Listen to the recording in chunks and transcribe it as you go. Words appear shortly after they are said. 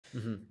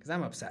because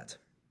I'm upset.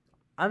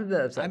 I'm a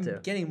bit upset too.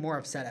 I'm getting more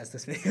upset as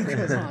this video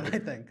goes on, I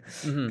think.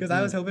 Because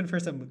I was hoping for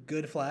some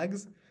good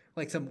flags,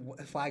 like some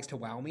flags to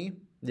wow me.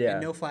 Yeah.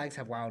 And no flags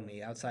have wowed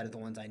me outside of the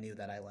ones I knew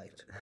that I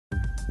liked.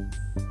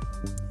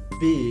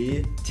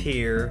 B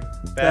Tier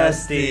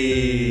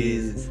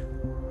besties.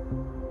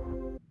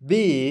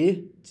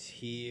 B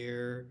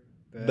Tier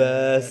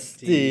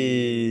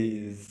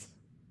besties.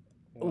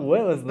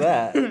 What was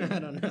that? I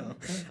don't know.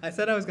 I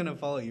said I was going to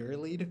follow your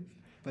lead,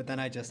 but then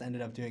I just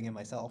ended up doing it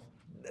myself.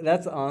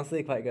 That's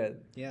honestly quite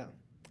good. Yeah.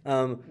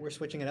 Um, We're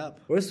switching it up.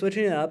 we're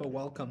switching it up. But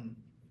welcome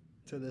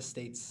to the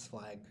States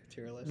flag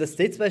tier list. The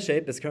States by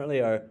Shape is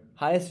currently our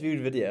highest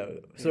viewed video,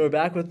 so we're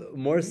back with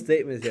more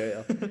state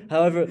material.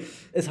 However,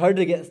 it's hard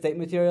to get state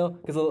material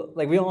because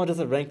like we don't want to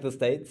just rank the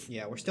states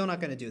Yeah, we're still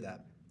not going to do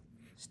that.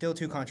 Still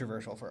too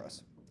controversial for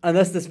us.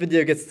 unless this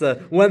video gets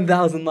to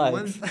 1,000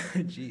 likes.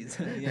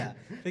 Jeez. Yeah.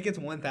 If it gets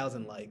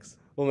 1,000 likes,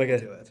 We'll make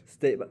do it.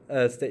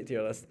 a state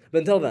tier list. But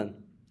until then,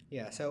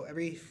 Yeah, so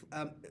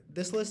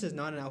this list is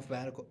not in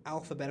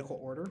alphabetical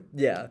order.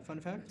 yeah. Fun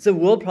fact. So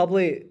we'll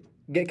probably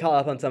get caught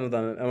up on some of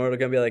them, and we're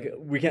gonna be like,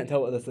 we can't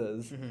tell what this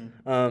is.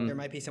 There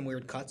might be some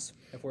weird cuts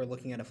if we're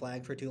looking at a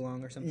flag for too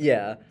long or something.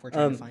 Yeah. If we're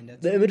trying to find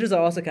it. The images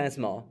are also kind of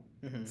small,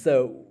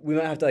 so we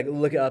might have to like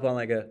look it up on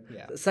like a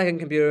second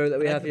computer that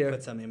we I have can here.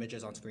 put some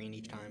images on screen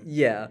each time.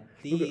 Yeah.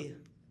 The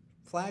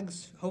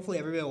flags, hopefully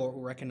everybody will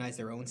recognize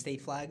their own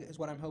state flag is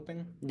what I'm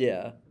hoping.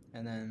 Yeah.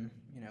 And then,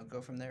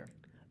 go from there.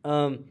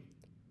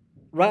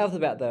 Right off the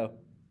bat, though,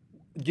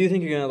 do you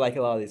think you're gonna like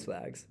a lot of these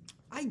flags?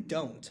 I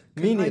don't.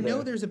 'Cause Me I neither.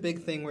 know there's a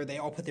big thing where they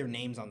all put their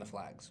names on the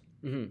flags.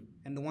 Mm-hmm.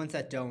 And the ones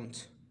that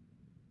don't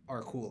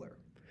are cooler.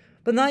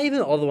 But not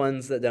even all the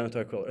ones that don't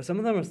are cooler. Some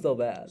of them are still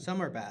bad.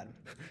 Some are bad.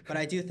 But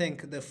I do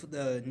think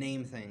the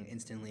name thing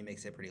instantly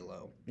makes it pretty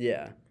low.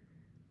 Yeah.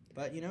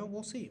 But,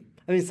 we'll see.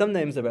 I mean, some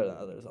names are better than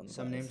others on the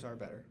Some flags. names are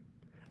better.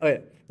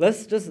 Okay,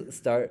 let's just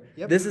start.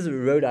 Yep. This is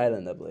Rhode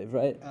Island, I believe,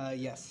 right?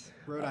 Yes.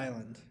 Rhode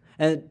Island.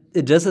 And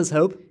it just says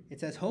Hope. It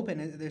says Hope,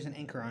 and there's an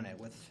anchor on it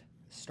with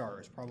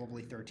stars,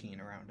 probably 13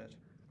 around it.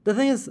 The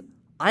thing is,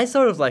 I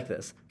sort of like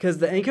this because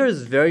the anchor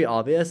is very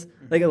obvious.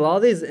 Like a lot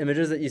of these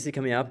images that you see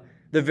coming up,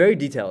 they're very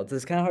detailed. So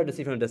it's kind of hard to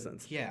see from a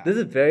distance. Yeah. This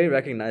is very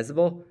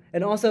recognizable.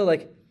 And also,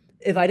 like,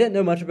 if I didn't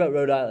know much about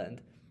Rhode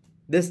Island,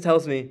 this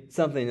tells me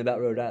something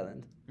about Rhode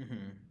Island.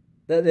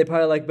 That they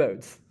probably like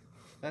boats.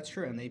 That's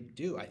true, and they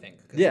do, I think,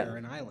 because Yeah. they're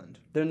an island.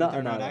 They're not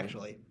an not island.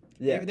 actually.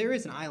 Yeah. There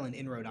is an island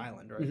in Rhode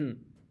Island, right?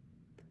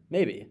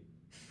 Maybe.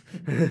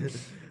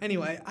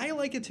 Anyway, I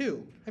like it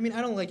too. I mean,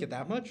 I don't like it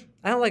that much.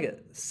 I don't like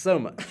it so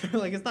much.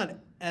 Like, it's not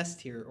S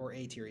tier or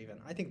A tier even.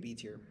 I think B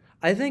tier.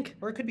 I think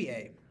Or it could be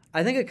A.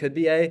 it could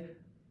be A.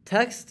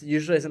 Text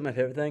usually isn't my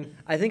favorite thing.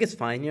 I think it's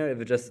fine here if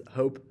it's just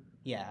Hope.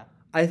 Yeah.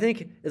 I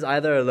think it's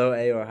either a low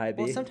A or a high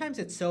B. Well, sometimes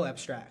it's so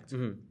abstract.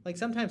 Like,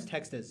 sometimes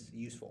text is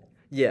useful.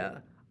 Yeah.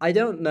 I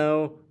don't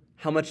know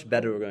how much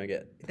better we're going to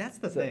get. That's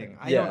the thing.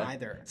 I don't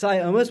either. So I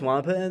almost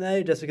want to put it in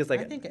A just because, like,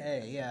 I think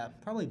A, yeah.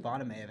 Probably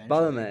bottom A eventually.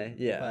 bottom A,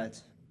 yeah.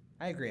 But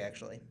I agree,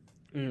 actually.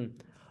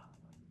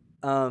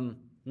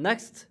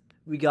 Next,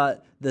 we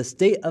got the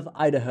state of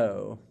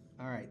Idaho.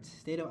 All right.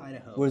 State of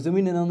Idaho. We're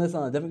zooming in on this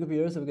on a different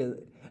computer so we can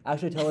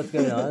actually tell what's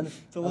going on.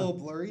 It's a little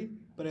blurry,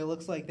 but it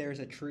looks like there's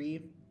a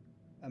tree,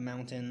 a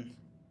mountain,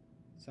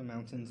 some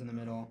mountains in the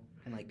middle,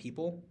 and, like,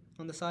 people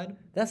on the side.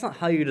 That's not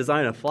how you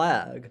design a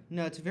flag.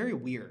 No, it's very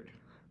weird.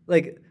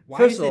 Like, Why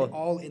first is of it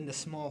all, all in the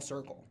small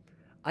circle?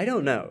 I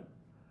don't know.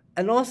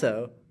 And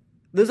also,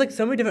 there's like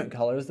so many different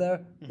colors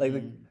there. Like,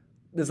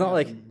 there's not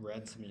like Some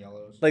reds, some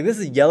yellows. like this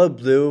is yellow,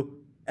 blue,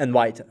 and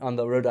white on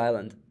the Rhode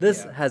Island.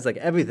 This Yeah. has like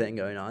everything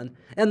going on,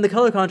 and the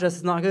color contrast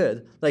is not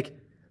good. Like,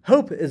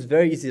 Hope is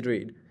very easy to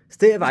read.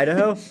 State of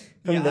Idaho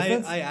from Yeah,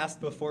 distance. I asked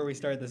before we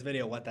started this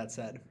video what that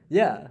said.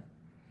 Yeah.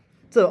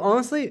 So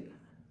honestly,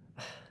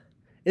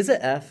 is it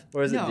F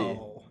or is it D?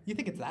 No. You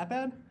think it's that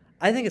bad?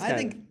 I think it's I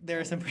kind think there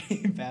are some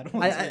pretty bad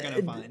ones we're going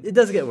to find. it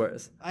does get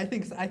worse. I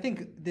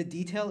think the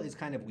detail is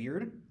kind of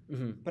weird,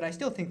 but I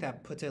still think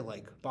that puts it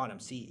like bottom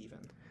C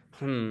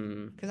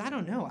even. Because I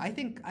don't know. I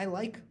think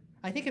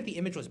if the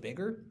image was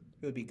bigger,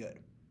 it would be good.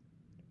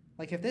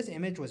 Like if this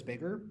image was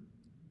bigger,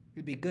 it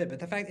would be good. But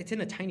the fact it's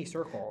in a tiny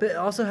circle. But it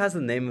also has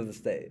the name of the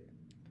state.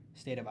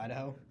 State of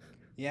Idaho.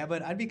 Yeah,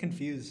 but I'd be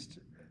confused.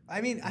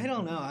 I mean, I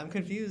don't know. I'm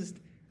confused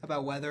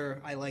about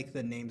whether I like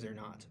the names or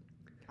not.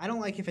 I don't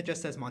like if it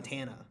just says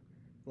Montana,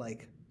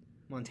 like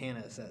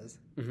Montana says.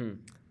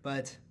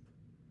 But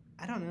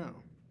I don't know.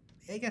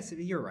 I guess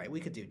you're right. We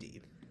could do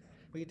D.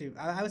 We could do.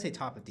 I would say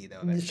top of D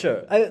though. Eventually.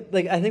 Sure.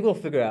 I think we'll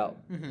figure out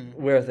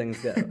where things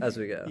go as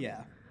we go.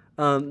 Yeah.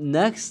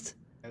 Next.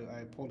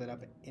 I pulled it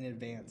up in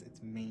advance.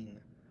 It's Maine.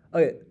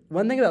 Okay.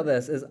 One thing about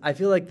this is I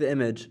feel like the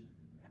image,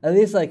 at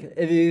least like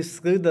if you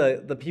exclude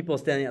the people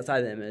standing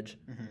outside the image,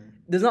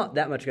 there's not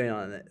that much going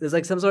on in it. There's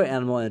like some sort of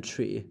animal in a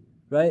tree,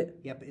 right?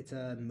 Yep, it's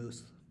a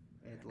moose.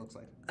 It looks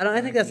like. And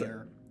I think that's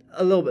deer.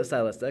 a little bit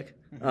stylistic.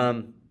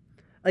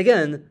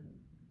 Again,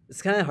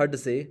 it's kind of hard to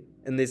see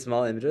in these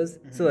small images.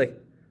 So like,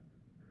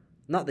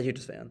 not the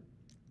hugest fan.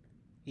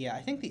 Yeah,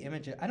 I think the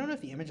images. I don't know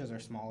if the images are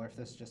smaller. If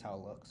this is just how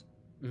it looks.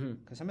 Mm-hmm.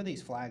 Because some of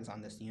these flags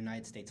on this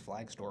United States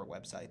flag store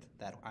website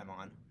that I'm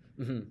on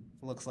Mm-hmm.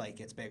 looks like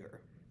it's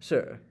bigger.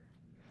 Sure.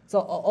 So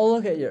I'll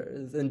look at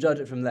yours and judge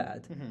it from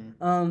that.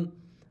 Mm-hmm.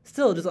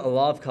 Still, just a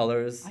lot of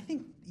colors. I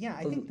think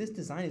this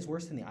design is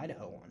worse than the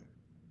Idaho one.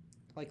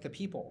 Like the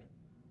people,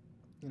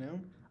 you know.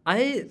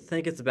 I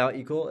think it's about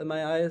equal in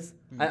my eyes.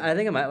 I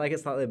think I might like it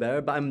slightly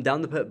better, but I'm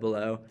down to put it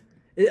below.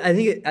 I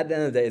think at the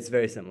end of the day, it's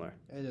very similar.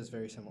 It is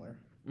very similar.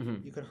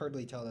 Mm-hmm. You could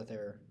hardly tell that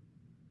they're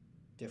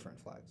different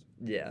flags.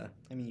 Yeah.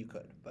 I mean, you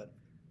could, but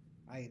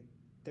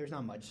there's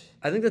not much.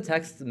 I think the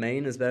text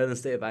Maine is better than the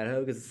state of Idaho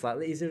because it's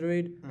slightly easier to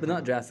read, but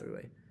not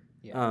drastically.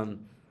 Yeah.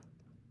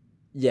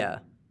 Yeah.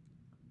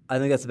 I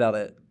think that's about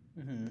it.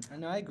 Mm-hmm.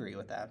 No, I agree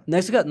with that.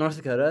 Next, we got North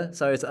Dakota.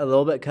 Sorry, it's a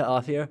little bit cut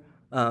off here.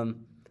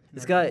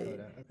 It's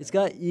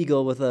got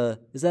eagle with a.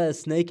 Is that a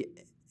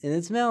snake in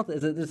its mouth?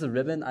 Is it just a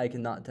ribbon? I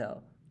cannot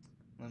tell.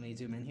 Let me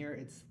zoom in here.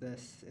 It's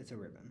a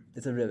ribbon.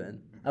 It's a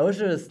ribbon. I wish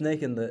there was a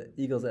snake in the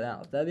eagle's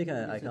mouth. That'd be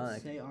kind of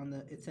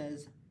iconic. It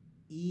says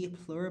E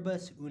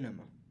pluribus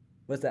unum.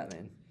 What's that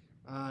mean?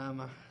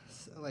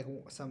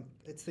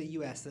 It's the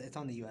U.S. It's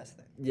on the U.S.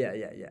 thing. Yeah.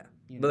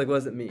 You But like, what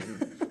does it mean?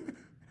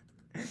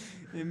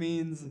 It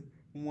means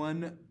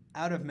one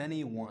out of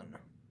many, one.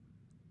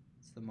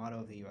 It's the motto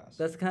of the U.S.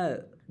 That's kind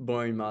of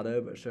boring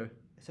motto, but sure.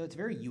 So it's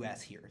very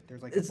U.S. here.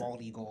 There's like a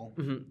bald eagle.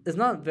 Mm-hmm. It's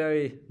not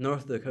very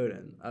North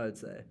Dakotan, I would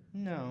say.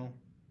 No,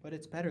 but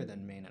it's better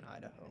than Maine and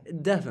Idaho.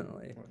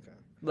 Definitely. Okay.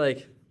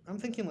 Like. I'm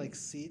thinking like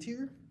C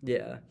tier.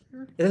 Yeah.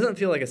 Here? It doesn't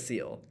feel like a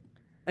seal.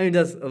 I mean, it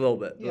does a little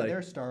bit. Yeah, there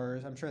are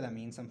stars. I'm sure that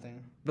means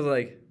something. But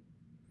like,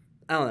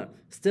 I don't know.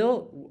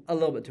 Still a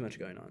little bit too much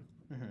going on.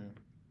 Mm-hmm.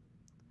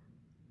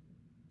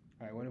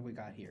 All right, what have we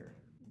got here?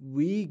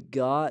 We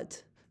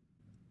got.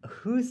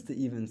 Who's to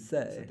even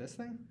say? Is it this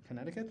thing?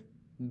 Connecticut?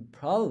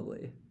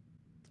 Probably.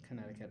 It's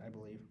Connecticut, I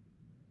believe.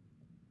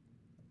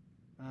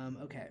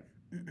 Okay.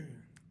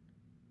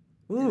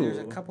 Ooh. There's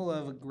a couple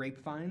of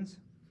grapevines,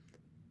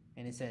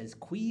 and it says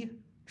qui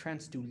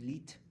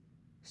transdulit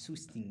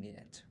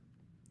sustinet.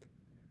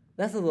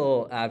 That's a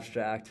little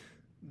abstract.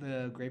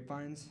 The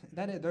grapevines?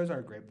 Those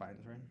are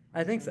grapevines, right?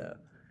 I think so.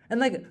 And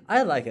like,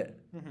 I like it.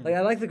 Mm-hmm. Like,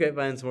 I like the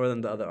grapevines more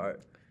than the other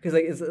art. Because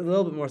like, it's a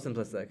little bit more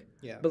simplistic.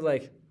 Yeah. But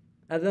like,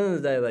 at the end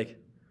of the day, like,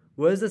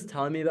 what is this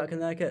telling me about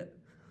Connecticut?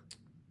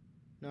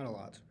 Not a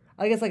lot.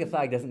 I guess like a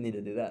flag doesn't need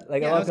to do that.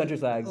 Like, Yeah, a lot of country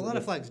flags. A lot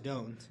of flags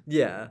don't.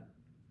 Yeah.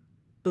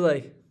 But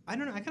like, I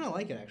don't know. I kind of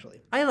like it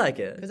actually. I like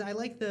it. Because I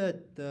like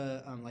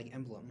the like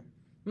emblem.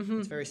 Mm-hmm.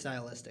 It's very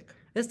stylistic.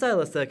 It's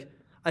stylistic.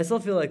 I still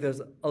feel like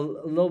there's a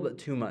little bit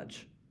too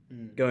much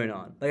going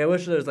on. Like, I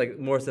wish there was like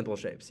more simple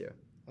shapes here.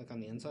 Like on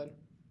the inside?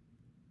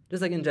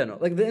 Just like in general.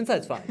 Like the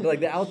inside's fine, but like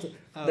the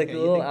like the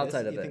little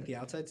outside of it. You think the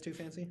outside's too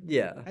fancy?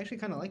 Yeah. I actually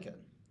kind of like it.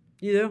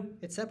 You do?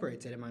 It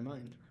separates it in my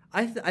mind.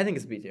 I think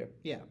it's B tier.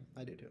 Yeah,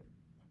 I do too.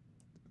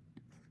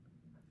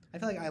 I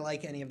feel like I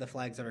like any of the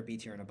flags that are B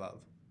tier and above.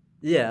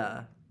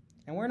 Yeah.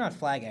 And we're not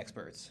flag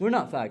experts. We're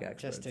not flag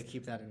experts. Just to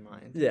keep that in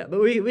mind. Yeah,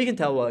 but we can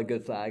tell what a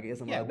good flag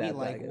is and what a bad we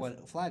flag like is.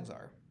 what flags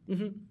are.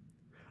 Mm-hmm.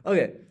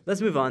 Okay, let's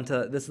move on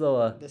to this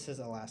little. This is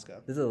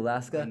Alaska. This is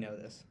Alaska. I know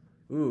this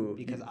Ooh.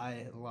 because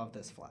I love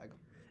this flag.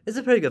 It's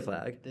a pretty good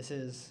flag. This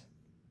is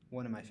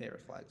one of my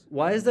favorite flags.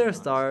 Why is there a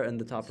star in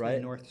the top right?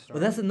 The North Star. Oh,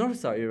 that's the North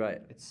Star. You're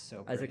right. It's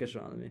so I pretty. took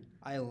astronomy.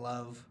 I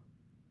love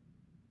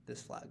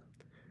this flag.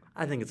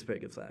 I think it's a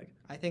pretty good flag.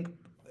 I think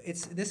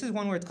this is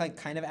one where it's like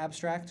kind of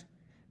abstract,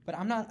 but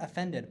I'm not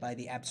offended by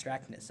the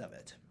abstractness of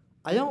it.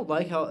 I don't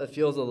like how it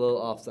feels a little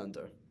off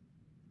center.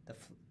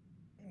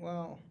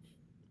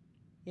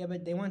 Yeah,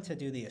 but they want to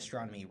do the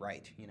astronomy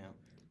right, you know.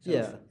 So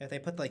Yeah. If they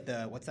put like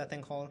what's that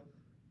thing called?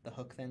 The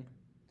hook thing?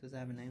 Does it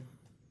have a name?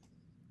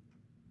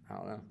 I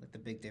don't know. Like the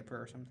Big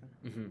Dipper or something?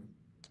 Mm-hmm.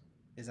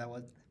 Is that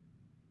what?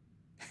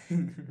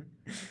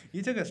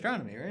 You took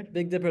astronomy, right?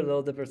 Big Dipper,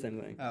 Little Dipper, same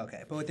thing. Oh,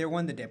 okay, but they're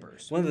one of the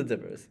dippers. One of the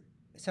dippers.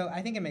 So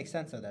I think it makes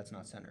sense though that's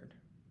not centered.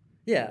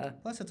 Yeah.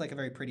 Plus, it's like a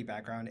very pretty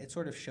background. It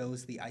sort of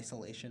shows the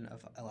isolation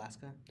of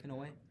Alaska in a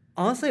way.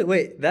 Honestly,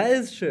 wait, that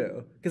is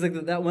true. Because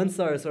like that one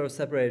star is sort of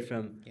separated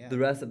from the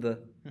rest of the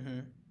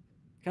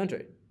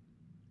country.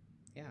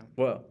 Yeah.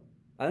 Whoa.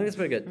 I think it's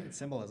pretty good. It's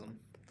symbolism.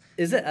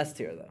 Is it S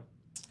tier though?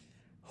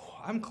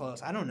 I'm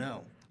close. I don't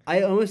know.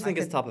 I almost think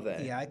it's top of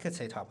A. Yeah, I could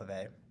say top of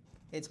A.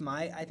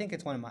 I think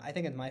it's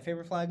my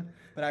favorite flag,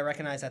 but I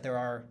recognize that there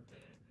are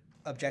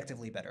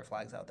objectively better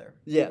flags out there.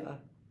 Yeah.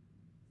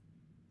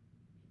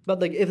 But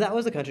like if that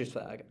was a country's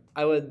flag,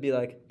 I would be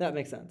like, that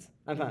makes sense.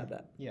 I'm fine with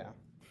that. Yeah.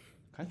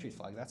 Country's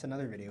flag. That's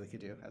another video we could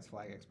do as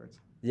flag experts.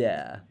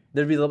 Yeah.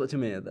 There'd be a little bit too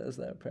many of those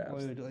though, perhaps.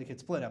 Well, we could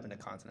split up into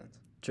continents.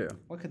 True.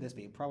 What could this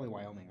be? Probably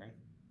Wyoming, right?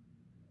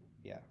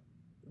 Yeah.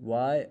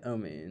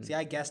 Wyoming. See,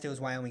 I guessed it was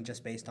Wyoming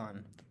just based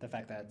on the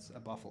fact that it's a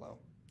buffalo.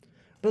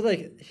 But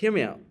like, hear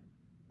me out.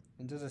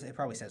 It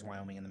probably says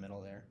Wyoming in the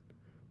middle there.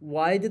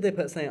 Why did they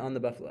put something on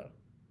the buffalo?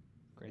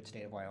 Great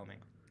state of Wyoming.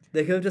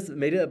 They could have just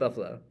made it a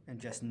buffalo. And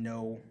just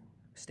no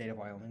state of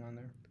Wyoming on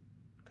there.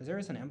 Because there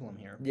is an emblem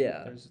here.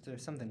 Yeah.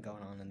 There's something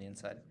going on the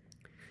inside.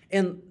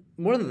 And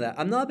more than that,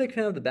 I'm not a big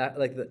fan of the back,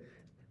 like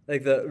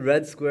the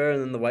red square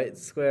and then the white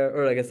square,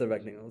 or I guess the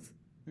rectangles.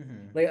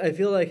 Mm-hmm. Like I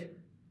feel like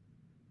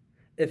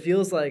it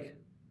feels like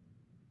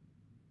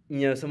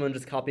someone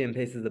just copy and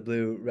pasted the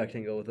blue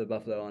rectangle with a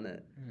buffalo on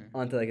it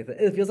onto like a thing.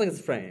 It feels like it's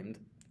framed.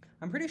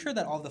 I'm pretty sure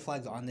that all the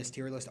flags on this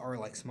tier list are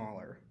like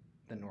smaller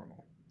than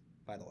normal,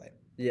 by the way.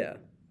 Yeah.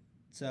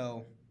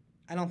 So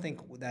I don't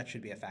think that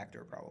should be a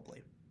factor,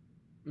 probably.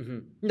 Mm-hmm.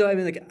 No, I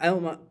mean, like, I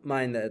don't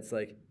mind that it's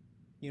like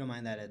You don't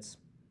mind that it's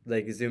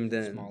like zoomed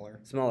in.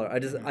 Smaller.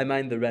 I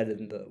mind the red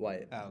and the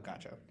white. Oh,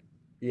 gotcha.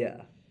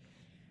 Yeah.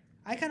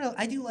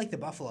 I do like the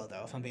buffalo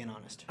though, if I'm being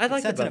honest. I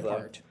like the It sets it buffalo.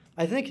 apart.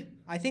 I think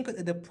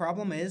the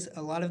problem is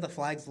a lot of the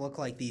flags look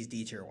like these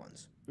D tier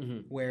ones,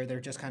 where they're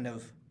just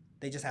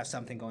they just have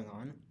something going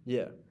on.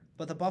 Yeah.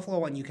 But the buffalo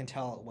one, you can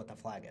tell what the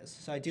flag is.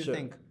 So I do Sure.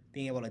 think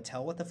being able to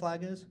tell what the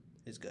flag is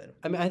good.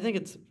 I mean, I think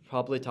it's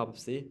probably top of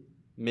C,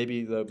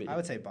 maybe low B. I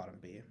would say bottom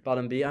B.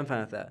 Bottom B, I'm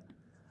fine with that.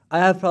 I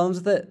have problems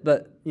with it,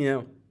 but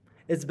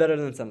it's better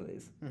than some of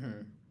these.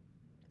 Mm-hmm.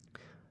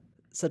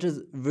 Such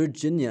as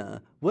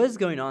Virginia. What is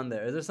going on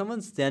there? Is there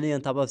someone standing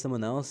on top of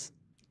someone else?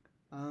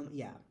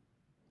 Yeah.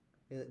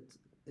 It's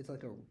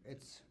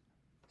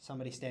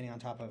somebody standing on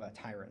top of a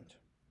tyrant,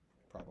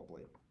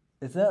 probably.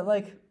 Is that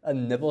like a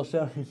nipple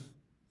showing?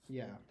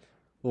 Yeah.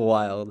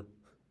 Wild.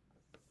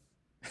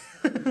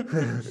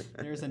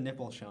 There's a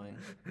nipple showing.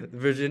 The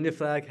Virginia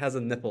flag has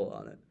a nipple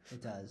on it.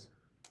 It does.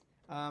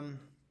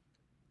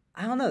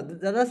 I don't know.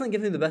 That doesn't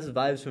give me the best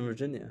vibes from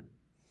Virginia.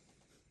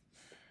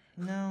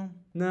 No.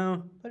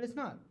 No. But it's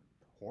not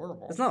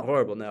horrible. It's not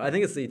horrible, no. I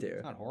think it's C tier.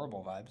 It's not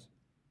horrible vibes.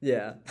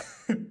 Yeah.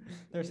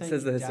 They're saying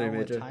Says the history down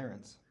with major.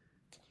 tyrants.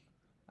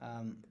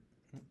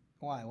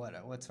 Why?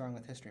 What's wrong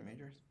with history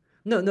majors?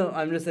 No,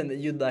 I'm just saying that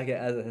you'd like it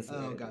as a history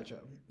major. Gotcha.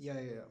 Yeah.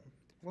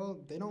 Well,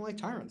 they don't like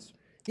tyrants.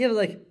 Yeah, but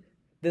like,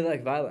 they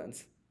like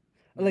violence.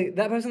 Like,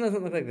 that person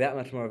doesn't look like that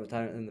much more of a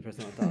tyrant than the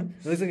person on top.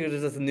 It looks like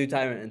there's just a new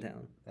tyrant in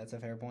town. That's a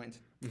fair point.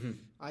 Mm-hmm.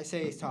 I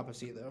say it's top of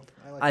C, though.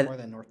 I like it more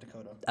than North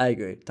Dakota. I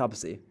agree. Top of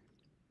C.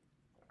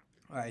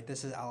 All right,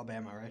 this is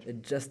Alabama,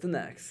 right? Just the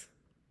next.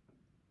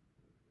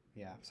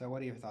 Yeah. So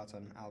what are your thoughts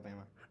on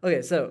Alabama?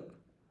 Okay, so,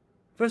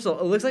 first of all,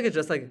 it looks like it's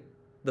just like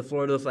the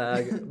Florida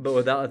flag, but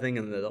without a thing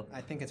in the middle.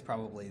 I think it's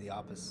probably the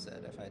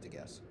opposite, if I had to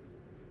guess.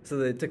 So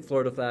they took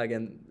Florida flag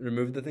and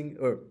removed the thing?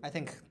 Or I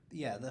think,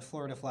 yeah, the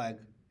Florida flag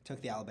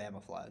took the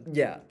Alabama flag.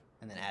 Yeah.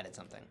 And then added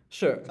something.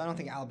 Sure. So I don't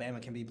think Alabama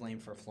can be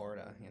blamed for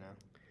Florida,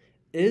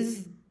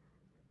 Is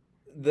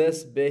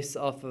this based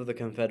off of the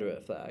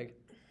Confederate flag?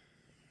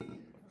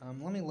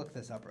 Let me look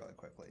this up really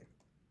quickly.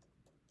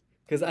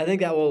 Because I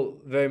think that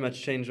will very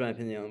much change my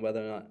opinion on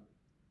whether or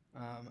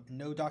not.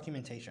 No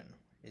documentation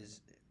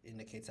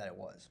indicates that it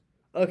was.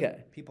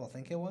 Okay. People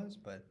think it was,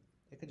 but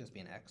it could just be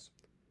an X.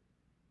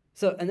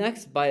 So an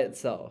X by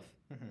itself.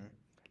 Mm-hmm.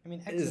 I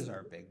mean, X's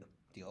are big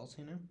deals,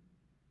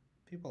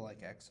 People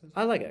like X's.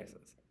 I like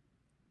X's.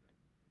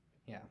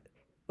 Yeah.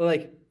 But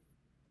like,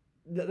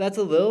 that's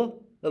a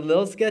little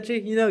sketchy,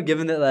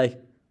 given that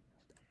like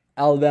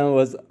Alabama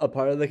was a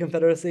part of the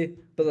Confederacy.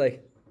 But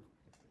like,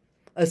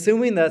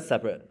 assuming that's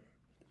separate,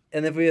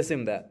 and if we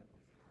assume that,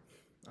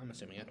 I'm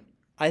assuming it.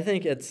 I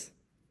think it's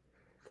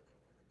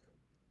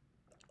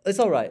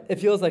all right. It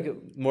feels like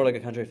more like a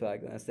country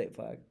flag than a state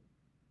flag.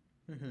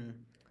 Mm-hmm.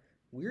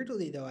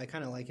 Weirdly, though, I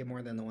kind of like it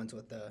more than the ones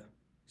with the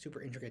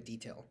super intricate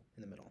detail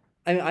in the middle.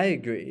 I mean, I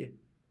agree.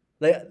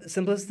 Like,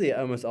 simplicity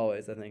almost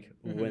always, I think,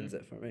 wins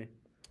it for me.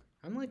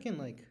 I'm liking,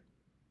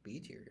 B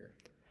tier here.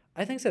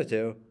 I think so,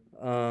 too.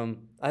 I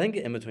think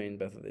in between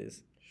both of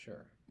these.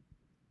 Sure.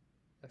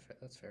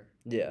 That's fair.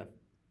 Yeah.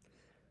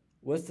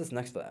 What's this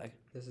next flag?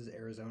 This is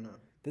Arizona.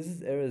 This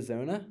is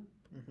Arizona?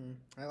 Mm-hmm.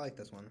 I like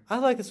this one. I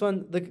like this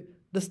one.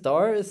 The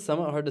star is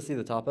somewhat hard to see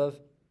the top of.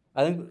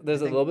 I think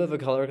there's a little bit of a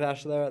color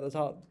clash there at the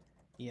top.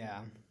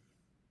 Yeah.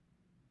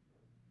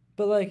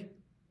 But,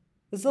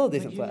 it's still a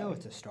decent flag. You know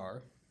it's a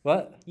star.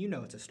 What? You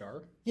know it's a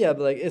star. Yeah,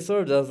 but, it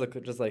sort of does look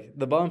just like...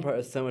 The bottom part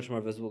is so much more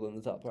visible than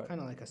the top part.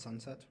 Kind of like a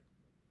sunset.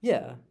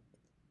 Yeah.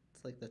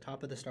 It's like the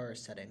top of the star is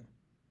setting.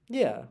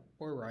 Yeah.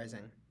 Or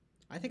rising.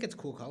 I think it's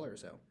cool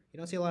colors, though. You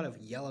don't see a lot of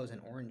yellows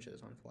and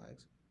oranges on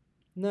flags.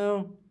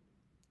 No.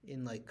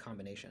 In,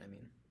 combination, I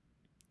mean.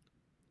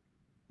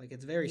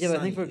 It's very Yeah, sunny.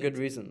 but I think for a good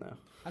reason, though.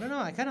 I don't know.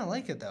 I kind of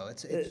like it, though.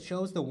 It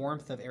shows the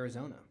warmth of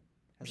Arizona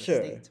as a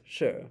Sure, state.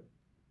 sure.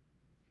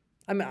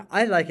 I mean,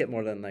 I like it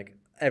more than,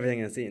 everything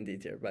in C and D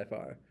tier, by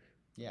far.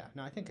 Yeah.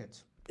 No, I think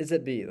it's... Is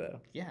it B, though?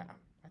 Yeah.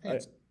 I think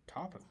it's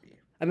top of B.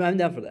 I mean, I'm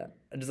down for that.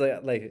 Just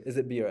is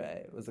it B or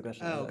A was the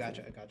question. Oh,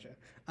 gotcha.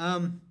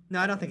 No,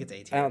 I don't think it's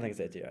A tier. I don't think it's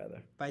A tier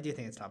either. But I do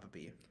think it's top of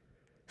B.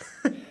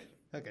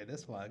 Okay,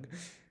 this flag.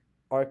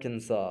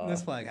 Arkansas.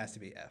 This flag has to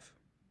be F.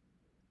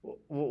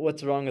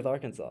 What's wrong with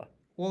Arkansas?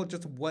 Well,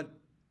 just what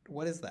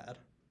is that?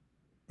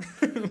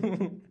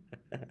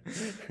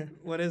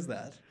 What is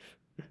that?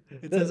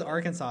 It says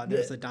Arkansas and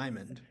there's a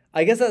diamond.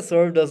 I guess that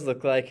sort of does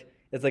look like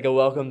it's like a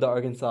welcome to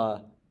Arkansas,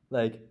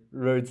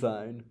 road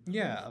sign.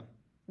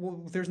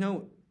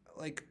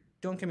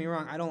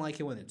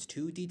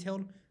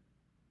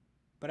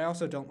 But I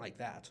also don't like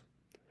that.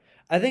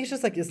 I think it's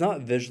just like it's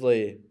not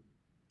visually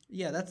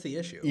Yeah, that's the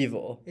issue.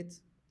 evil. It's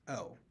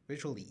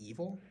visually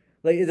evil.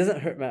 Like it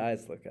doesn't hurt my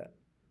eyes to look at,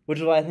 which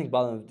is why I think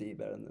bottom of D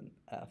better than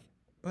F.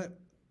 But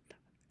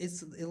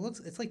it's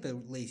like the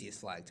laziest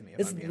flag to me. If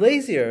It's I'm being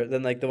lazier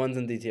than like the ones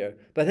in D tier,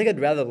 but I think I'd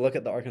rather look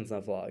at the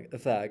Arkansas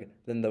flag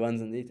than the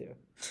ones in D tier.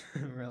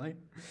 honest. Really?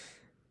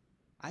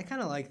 I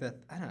kind of like that.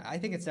 I don't know. I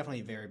think it's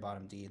definitely very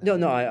bottom D. No,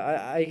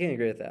 I can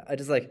agree with that. I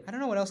just like I don't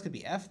know what else could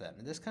be F then.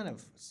 This kind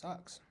of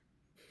sucks.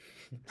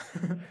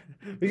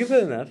 we can put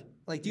it in F.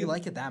 Like, do you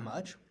like it that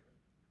much?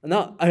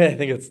 No, I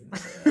think it's.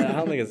 I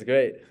don't think it's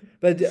great,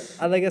 but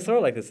I sort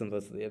of like the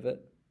simplicity of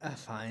it.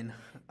 Fine.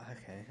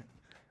 Okay.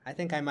 I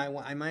think I might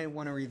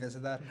want to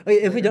revisit that. Okay,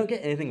 if later. we don't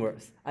get anything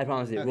worse, I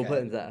promise you, we'll Okay. put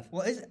it into F.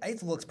 Well,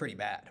 it looks pretty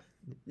bad.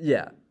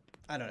 Yeah.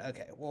 I don't know.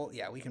 Okay. Well,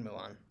 yeah, we can move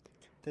on.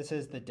 This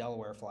is the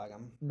Delaware flag.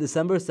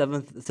 December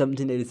 7th,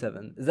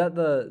 1787. Is that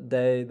the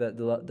day that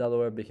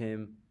Delaware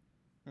became?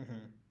 Mm-hmm.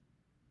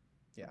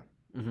 Yeah.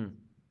 Mm-hmm.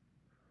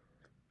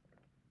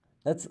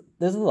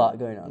 There's a lot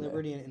going on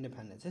Liberty and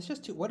independence. It's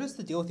just what is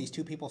the deal with these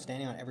two people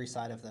standing on every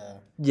side of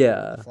the there.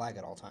 Yeah. flag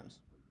at all times?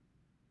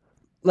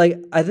 Like,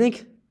 I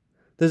think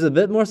there's a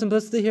bit more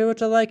simplicity here,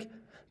 which I like,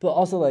 but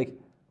also, like,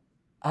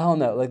 I don't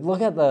know. Like,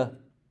 look at the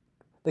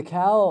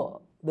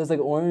cow. There's, like,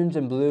 orange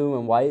and blue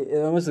and white. It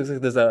almost looks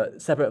like there's a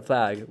separate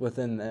flag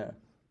within there.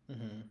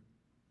 Mm-hmm.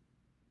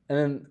 And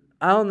then,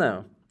 I don't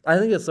know. I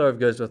think it sort of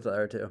goes with the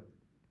other two.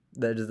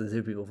 They're just the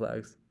two people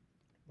flags.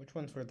 Which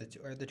ones were the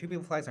two? Or the two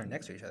people flags aren't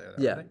next to each other,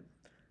 though, Yeah. are they?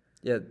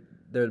 Yeah,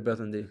 they're both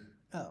in D.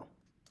 Oh.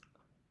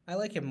 I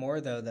like it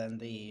more, though, than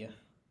the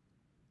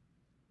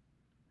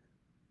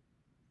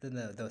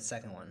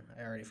second one.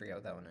 I already forget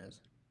what that one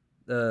is.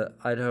 The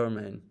Idaho or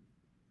Maine?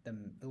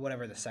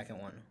 Whatever the second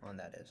one on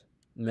that is.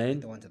 Maine?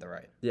 The one to the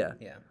right. Yeah.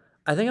 Yeah.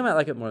 I think I might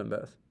like it more than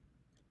both.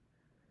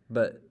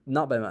 But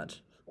not by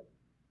much.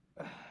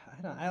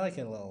 I like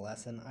it a little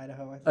less than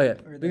Idaho, I think.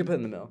 Okay, Or we can put it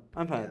in the middle.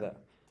 I'm fine with Yeah.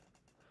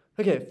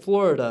 that. Okay,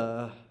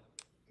 Florida.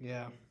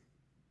 Yeah.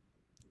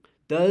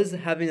 Does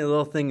having a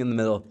little thing in the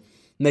middle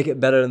make it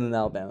better than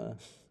Alabama?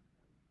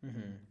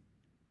 Mm-hmm.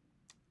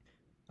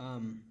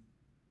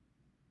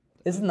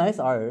 It's nice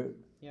art.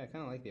 Yeah, I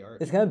kind of like the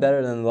art. It's kind of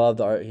better than a lot of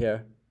the art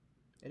here.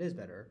 It is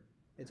better.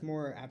 It's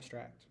more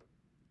abstract.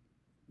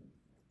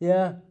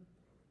 Yeah,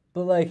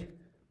 but like,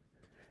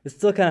 it's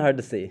still kind of hard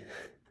to see.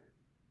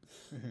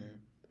 Mm-hmm.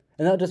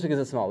 And not just because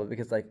it's small, but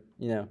because like,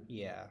 you know.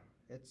 Yeah,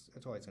 it's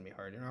always gonna be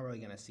hard. You're not really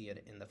gonna see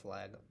it in the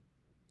flag,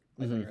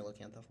 like when you're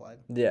looking at the flag.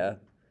 Yeah.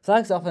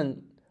 Flags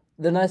often,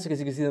 they're nice because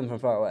you can see them from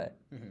far away.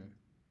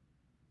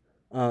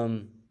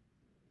 Mm-hmm.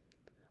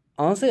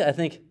 Honestly, I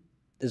think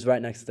it's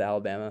right next to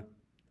Alabama.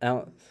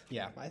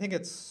 Yeah, I think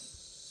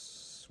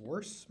it's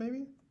worse,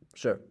 maybe.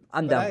 Sure,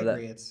 I'm But down I for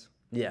agree. that. It's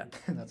Yeah,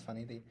 that's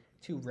funny. The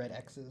two red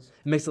X's.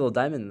 it makes a little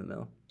diamond in the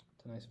middle.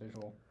 It's a nice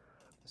visual.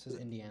 This is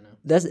Indiana.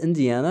 That's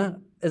Indiana.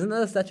 Isn't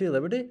that a Statue of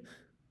Liberty?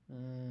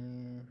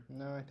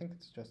 No, I think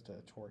it's just a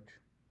torch.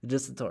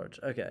 Just a torch.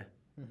 Okay.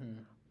 Mm-hmm.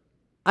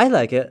 I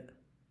like it.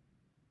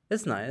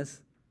 It's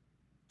nice.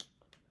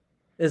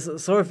 It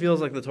sort of feels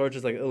like the torch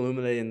is like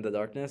illuminating the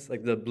darkness.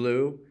 Like the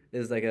blue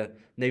is like a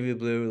navy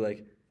blue,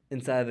 like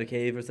inside of a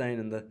cave or something,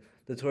 and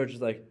the torch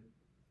is like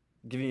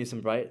giving you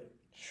some bright.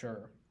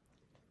 Sure.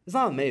 It's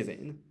not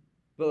amazing,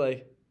 but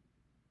like,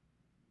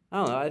 I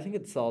don't know. I think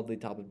it's solidly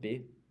top of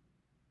B.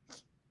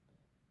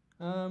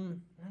 I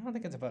don't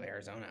think it's above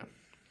Arizona.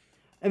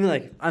 I mean,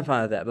 like, I'm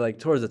fine with that, but like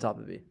towards the top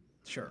of B.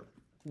 Sure.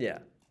 Yeah.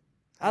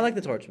 I like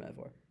the torch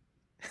metaphor.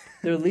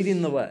 They're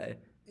leading the way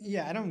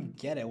Yeah, I don't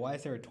get it. Why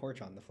is there a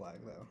torch on the flag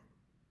though?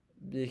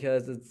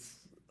 because it's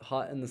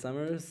hot in the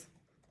summers.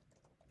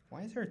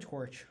 Why is there a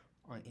torch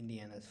on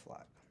Indiana's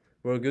flag?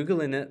 We're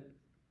Googling it.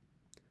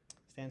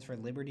 Stands for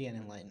liberty and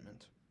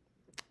enlightenment.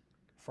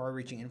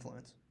 Far-reaching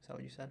influence. Is that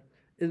what you said?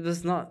 It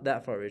was not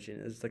that far reaching.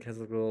 It's like has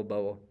a little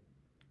bubble.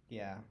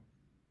 Yeah.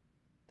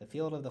 The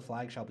field of the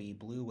flag shall be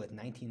blue with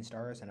 19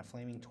 stars and a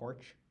flaming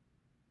torch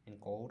in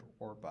gold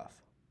or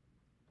buff.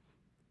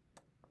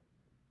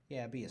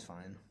 Yeah, B is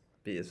fine.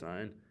 B is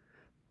fine.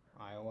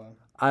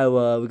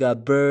 Iowa. We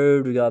got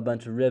bird. We got a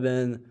bunch of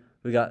ribbon.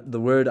 We got the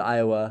word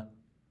Iowa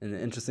in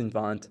an interesting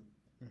font.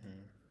 Mm-hmm.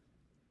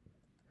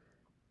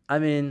 I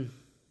mean,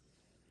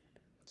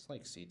 It's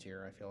like C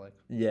tier, I feel like.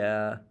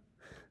 yeah.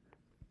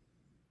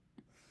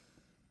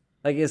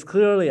 Like, it's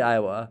clearly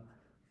Iowa.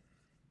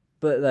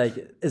 But,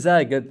 like, is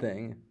that a good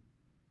thing?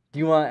 Do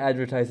you want to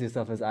advertise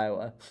yourself as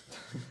Iowa?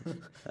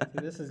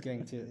 That's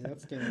getting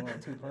a little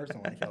too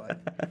personal, I feel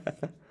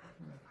like.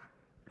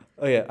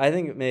 Okay, I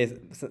think May is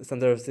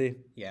center of C.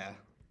 Yeah.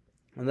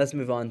 And let's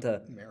move on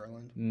to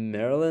Maryland.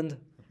 Maryland.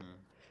 Mm-hmm.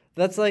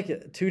 That's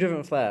like two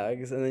different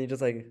flags, and then you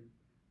just like,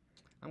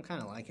 I'm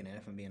kind of liking it,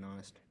 if I'm being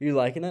honest. you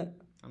liking it?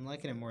 I'm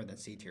liking it more than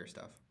C tier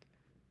stuff.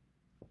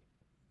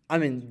 I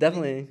mean,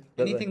 definitely.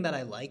 but, like, Anything that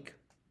I like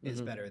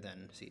is better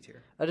than C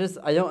tier. I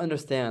don't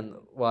understand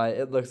why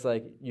it looks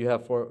like you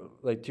have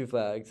two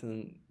flags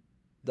and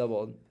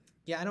doubled.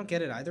 Yeah, I don't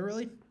get it either,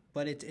 really.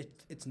 But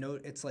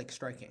it's like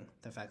striking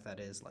the fact that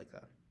it is like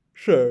that.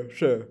 Sure,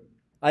 sure.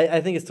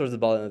 I think it's towards the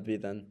bottom of B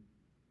then.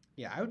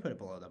 Yeah, I would put it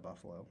below the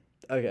buffalo,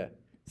 Okay.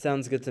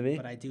 Sounds good to me.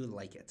 but I do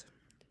like it.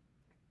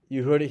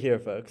 You heard it here,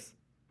 folks.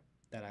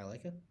 That I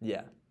like it?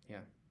 Yeah.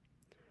 Yeah.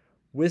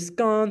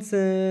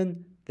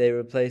 Wisconsin. They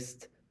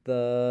replaced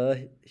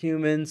the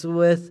humans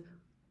with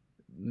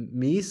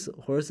meese,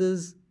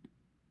 horses.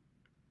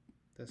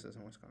 This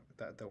isn't Wisconsin.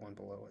 The one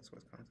below is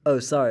Wisconsin. Oh,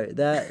 sorry.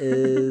 That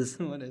is.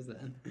 What is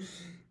that?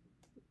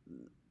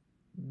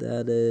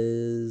 That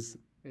is.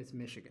 It's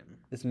Michigan.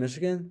 It's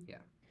Michigan? Yeah.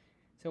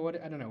 So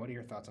what? I don't know. What are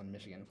your thoughts on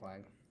Michigan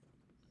flag?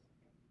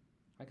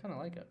 I kind of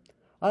like it.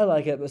 I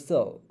like it, but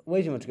still,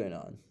 way too much going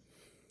on.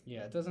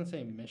 Yeah, it doesn't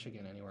say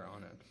Michigan anywhere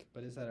on it.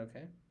 But is that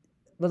okay?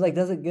 But, like,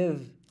 does it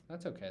give.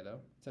 That's okay, though.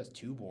 It says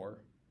Tubor.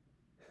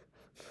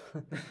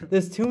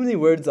 There's too many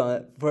words on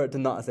it for it to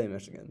not say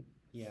Michigan.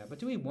 Yeah, but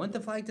do we want the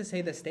flag to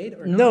say the state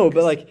or not? No, but,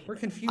 'Cause like, we're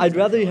confused. I'd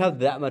rather after you all. have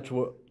that much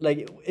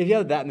like, if you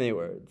have that many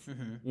words,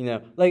 Mhm. you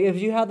know? Like, if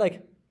you had,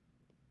 like,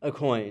 a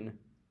coin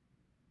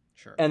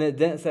Sure. and it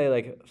didn't say,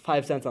 like,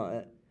 5 cents on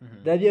it,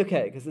 Mhm. that'd be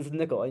okay, because it's a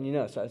nickel and you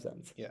know it's 5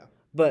 cents. Yeah.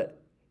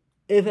 But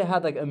if it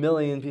had, like, a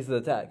million pieces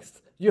of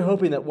text, you're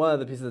hoping that one of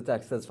the pieces of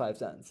text says 5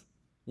 cents,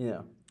 you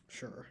know?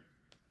 Sure.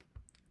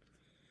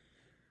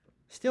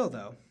 Still,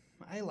 though,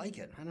 I like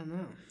it. I don't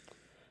know.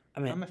 I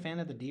mean, I'm a fan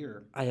of the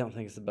deer. I don't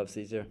think it's above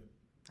C tier.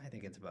 I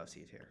think it's above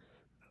C tier.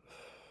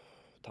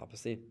 Top of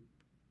C.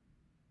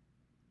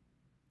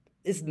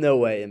 It's no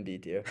way in B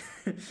tier.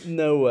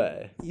 No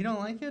way. You don't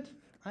like it?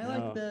 I No.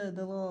 like the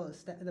little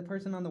the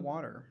person on the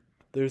water.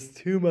 There's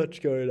too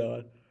much going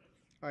on.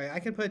 All right, I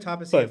could put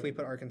top of C Fine. if we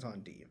put Arkansas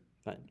on D.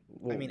 Fine.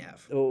 I mean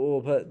F.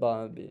 We'll put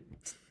bottom of B.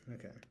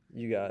 Okay,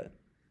 You got it.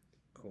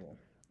 cool.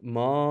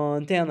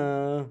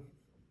 Montana.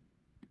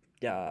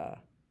 Yeah.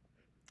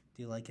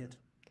 Do you like it?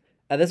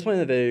 At this point in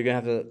the video, you're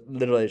going to have to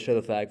literally show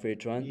the flag for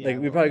each one. Yeah, like,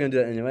 we're well- probably going to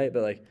do that anyway,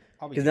 but, like,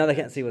 I'll be because now they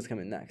doing can't see what's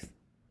coming next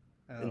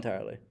that. Oh,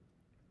 entirely.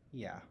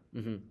 Yeah,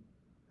 hmm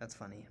that's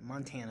funny.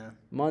 Montana.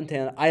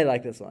 Montana. I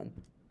like this one.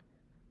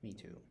 Me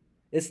too.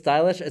 It's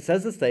stylish. It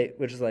says the state,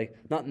 which is, like,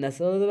 not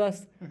necessarily the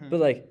best, Mhm. but,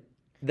 like,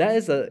 that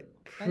is a And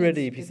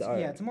pretty it's- piece it's- of art.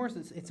 Yeah,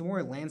 it's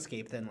more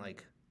landscape than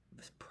like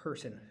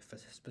person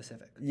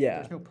specific. Yeah.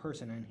 There's no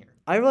person in here.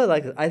 I really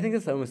like it. I think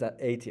it's almost at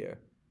A tier.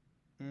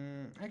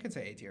 I could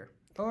say A tier.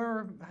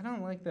 Or I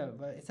don't like but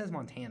it says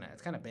Montana.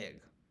 It's kind of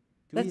big.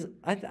 That's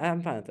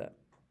I'm fine with that.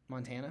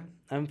 Montana?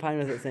 I'm fine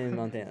with it saying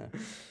Montana.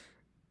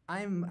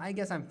 I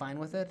guess I'm fine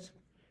with it.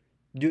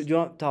 Do you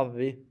want top of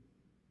B?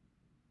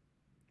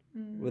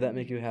 Would that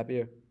make you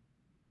happier?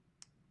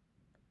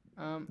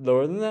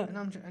 Lower than that?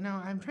 And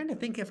I'm trying to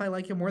think if I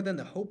like it more than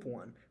the Hope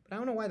one, but I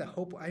don't know why the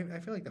Hope. I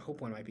feel like the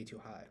Hope one might be too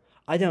high.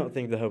 I don't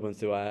think the Hope one's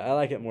too high. I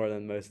like it more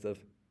than most of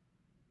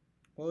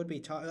What would be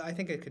top? I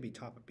think it could be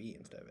top of B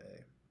instead of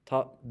A.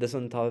 top. This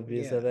one top of B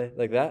Yeah. instead of A,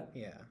 like that.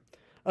 Yeah.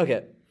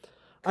 Okay,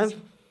 I'm 'Cause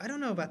I don't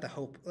know about the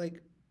Hope.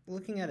 Like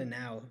looking at it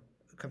now,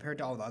 compared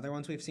to all the other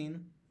ones we've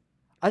seen,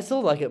 I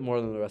still like it more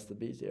than the rest of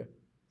B's here.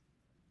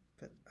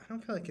 but I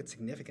don't feel like it's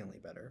significantly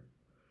better.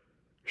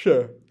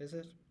 Sure, Is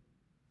it?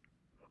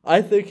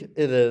 I think it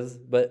is,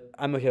 but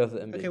I'm okay with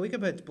it in B. Okay, we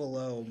could put it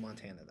below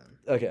Montana then.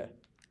 Okay.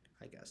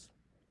 I guess.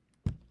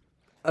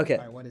 Okay.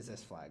 All right, what is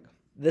this flag?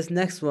 This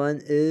next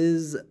one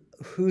is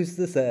who's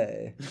to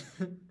say?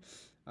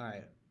 All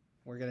right,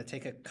 we're gonna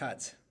take a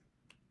cut.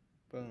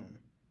 Boom.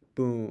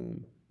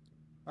 Boom.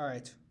 All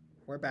right,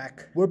 we're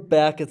back. We're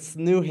back. It's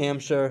New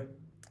Hampshire.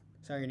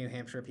 Sorry, New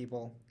Hampshire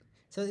people.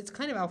 So it's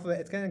kind of alphabet.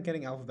 It's kind of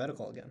getting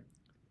alphabetical again.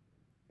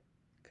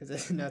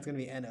 Because now it's gonna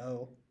be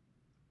N-O.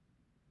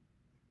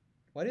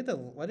 Why do they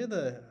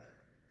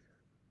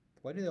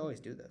always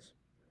do this?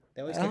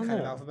 They always I get don't kind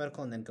of know.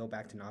 alphabetical and then go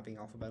back to not being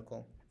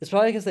alphabetical. It's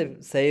probably because they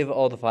save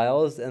all the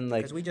files and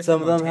like 'Cause we just some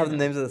did of them have the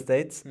Montana. names of the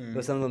states, Hmm.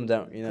 but some of them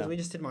don't. You Because know. we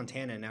just did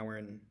Montana and now we're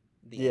in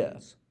the Yeah.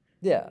 N's.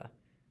 Yeah.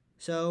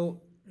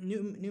 So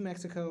New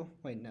Mexico.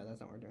 Wait, no, that's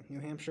not what we're doing. New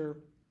Hampshire.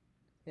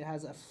 It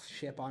has a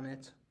ship on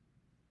it.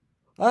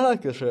 I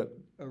like the ship.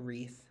 A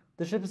wreath.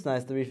 The ship is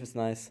nice. The reef is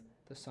nice.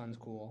 The sun's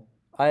cool.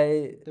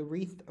 I The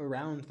wreath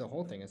around the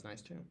whole thing is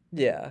nice too.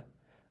 yeah.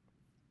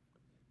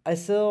 I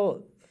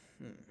still.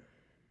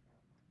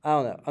 I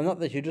don't know. I'm not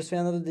the hugest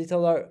fan of the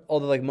detailed art,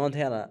 although like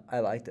Montana, I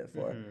liked it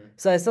for. Mhm.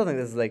 So I still think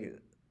this is like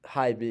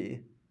high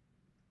B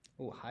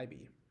Oh, high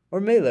B. or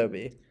may low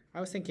B, I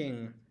was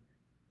thinking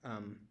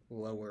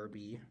lower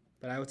B,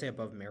 but I would say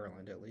above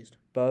Maryland at least.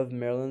 above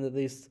Maryland at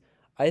least.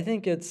 I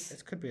think it's.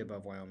 It could be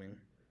above Wyoming.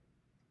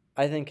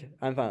 I think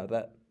I'm fine with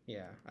that.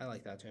 Yeah, I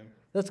like that too.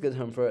 That's a good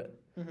home for it.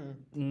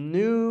 Mm-hmm.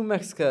 New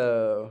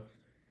Mexico.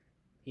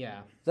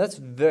 Yeah, That's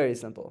very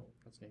simple.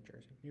 that's New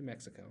Jersey. New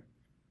Mexico.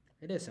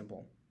 It is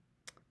simple.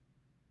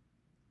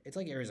 It's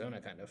like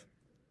Arizona kind of.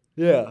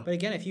 Yeah. But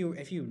again, if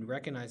you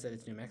recognize that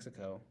it's New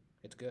Mexico,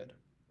 it's good.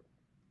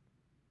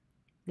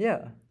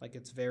 Yeah. Like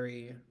it's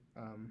very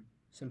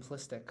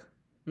simplistic.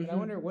 But I Mhm.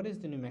 wonder, what is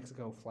the New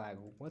Mexico flag?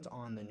 What's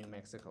on the New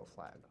Mexico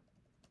flag?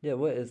 Yeah.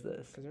 What is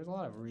this? Because there's a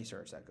lot of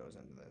research that goes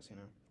into this, you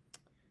know.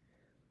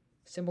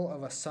 Symbol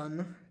of a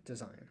sun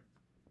design,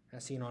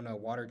 as seen on a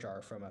water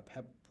jar from a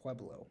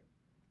Pueblo.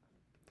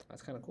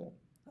 That's kind of cool.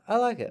 I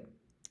like it.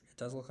 It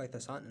does look like the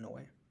sun in a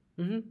way.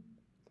 Mm-hmm.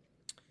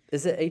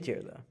 Is it A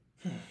tier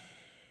though?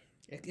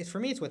 It's for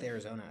me. It's with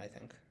Arizona. I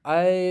think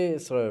I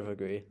sort of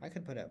agree. I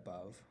could put it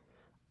above,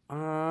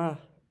 I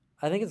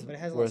think it's but it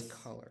has worse. less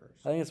colors.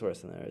 I think it's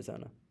worse than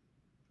Arizona.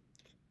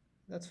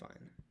 That's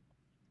fine.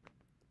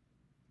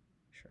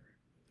 Sure.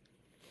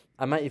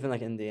 I might even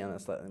like Indiana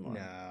slightly more.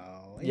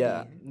 No.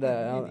 Yeah, I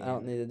don't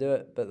Indiana. need to do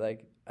it, but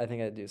like I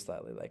think I do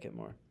slightly like it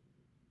more.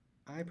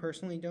 I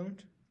personally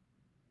don't.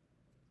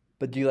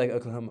 But do you like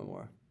Oklahoma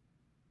more?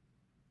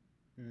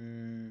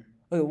 Mm.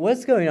 Okay,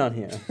 what's going on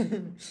here?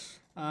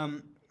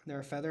 There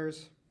are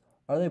feathers.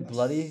 Are they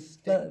bloody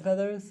stick.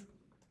 feathers?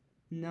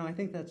 No, I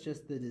think that's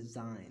just the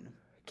design.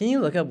 Can you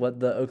look up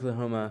what the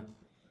Oklahoma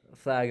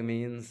flag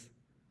means?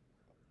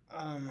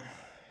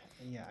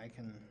 Yeah, I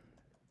can.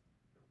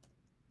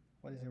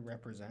 What does it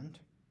represent?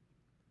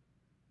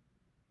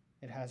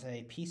 It has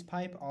a peace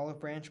pipe, olive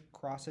branch,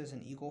 crosses,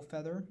 and eagle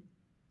feather,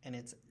 and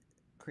it's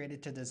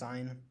created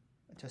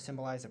to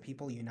symbolize a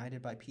people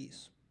united by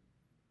peace.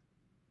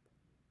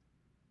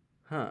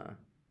 Huh.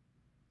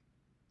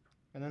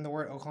 And then the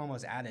word Oklahoma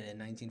was added in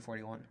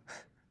 1941.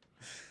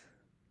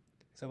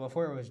 So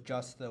before it was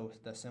just the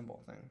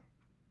symbol thing.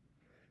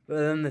 But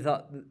then they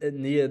thought it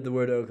needed the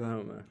word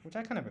Oklahoma. Which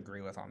I kind of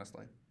agree with,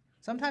 honestly.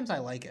 Sometimes I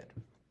like it.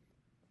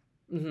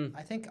 Mm-hmm.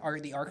 I think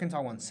the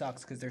Arkansas one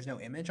sucks because there's no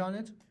image on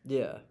it.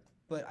 Yeah.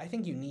 But I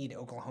think you need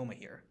Oklahoma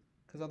here.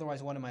 Because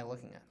otherwise, what am I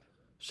looking at?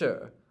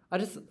 Sure. I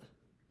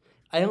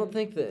don't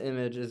think the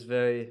image is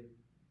very...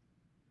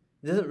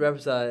 It doesn't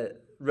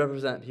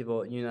represent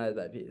people united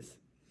by peace.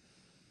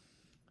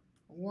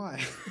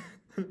 Why?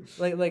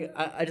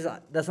 I just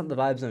that's not the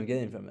vibes I'm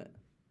getting from it.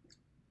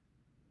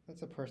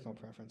 That's a personal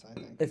preference, I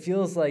think. It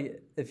feels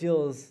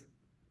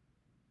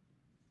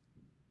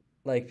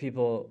like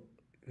people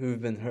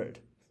who've been hurt.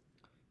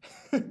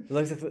 It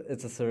looks like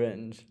it's a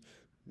syringe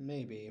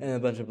Maybe. and a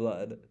bunch of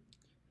blood.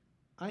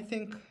 I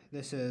think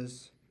this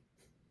is...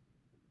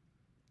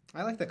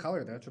 I like the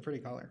color, though. It's a pretty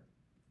color.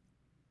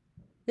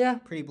 Yeah.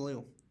 Pretty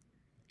blue.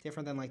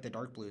 Different than, like, the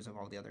dark blues of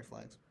all the other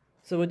flags.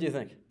 So what do you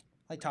think?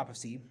 Like top of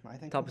C, I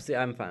think. Top of C,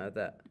 I'm fine with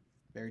that.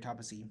 Very top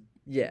of C.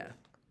 Yeah.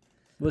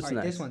 What's All right,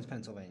 next? this one's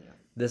Pennsylvania.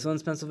 This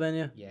one's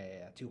Pennsylvania?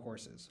 Yeah. 2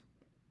 horses.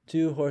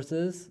 2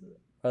 horses?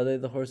 Are they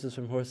the horses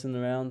from Horsing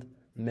Around?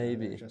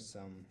 Maybe. They're just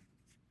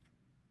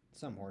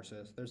some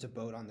horses. There's a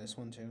boat on this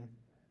one, too.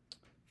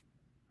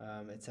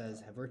 It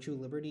says virtue,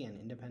 liberty, and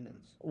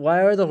independence.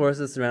 Why are the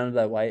horses surrounded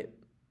by white?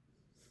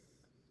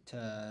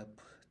 To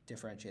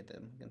differentiate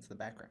them against the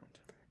background.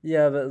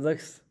 Yeah, but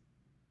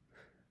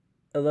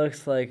it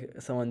looks like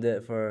someone did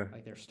it for...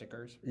 Like they're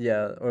stickers.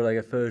 Yeah, or like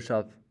a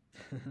Photoshop.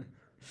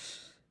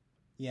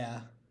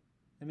 Yeah.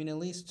 I mean, at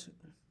least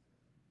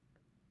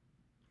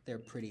they're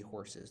pretty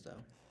horses,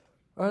 though.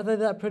 Are they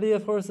that pretty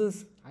of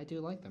horses? I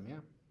do like them, yeah.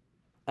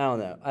 I don't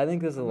know. I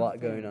think there's a I'm lot a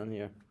fan. going on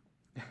here.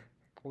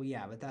 Well,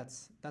 yeah, but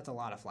that's a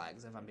lot of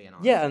flags, if I'm being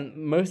honest. Yeah, and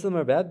most of them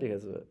are bad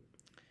because of it.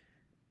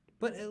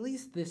 But at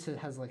least this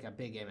has, like, a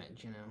big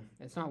image, you know?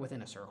 It's not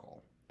within a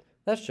circle.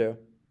 That's true.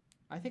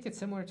 I think it's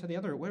similar to the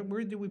other...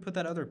 Where did we put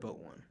that other boat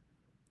one?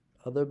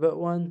 Other boat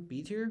one?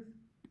 B tier?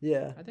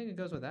 Yeah. I think it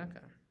goes with that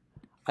guy.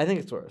 I think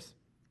it's worse.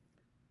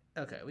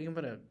 Okay, we can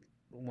put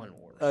one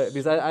worse.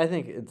 Because I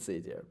think it's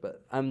C tier,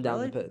 but I'm down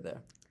Really? to put it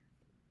there.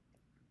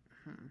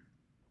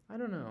 I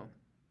don't know.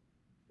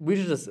 We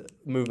should just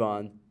move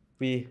on.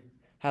 We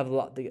have a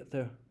lot to get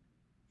through.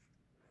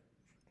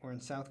 We're in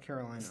South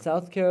Carolina.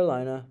 South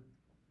Carolina.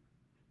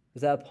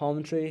 Is that a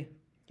palm tree?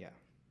 Yeah.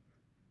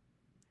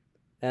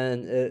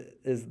 And it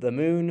is the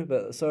moon,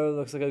 but it sort of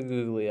looks like a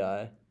googly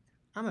eye.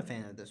 I'm a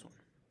fan of this one.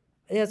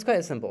 Yeah, it's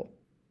quite simple.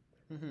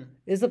 Mm-hmm.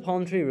 Is the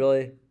palm tree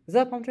really... Is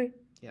that a palm tree?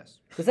 Yes.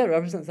 Does that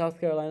represent South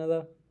Carolina,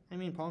 though? I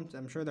mean, palms,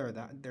 I'm sure they're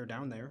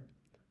down there.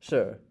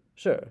 Sure.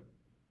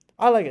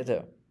 I like it,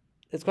 too.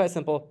 It's quite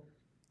simple.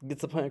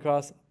 Gets the point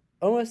across.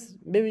 Almost,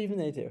 maybe even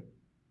A tier.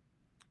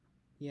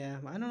 Yeah,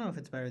 I don't know if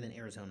it's better than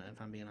Arizona,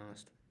 if I'm being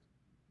honest.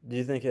 Do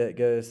you think it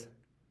goes...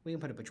 We can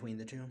put it between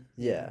the two.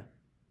 Yeah.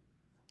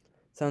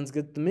 Sounds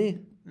good to me.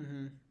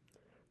 Mm-hmm.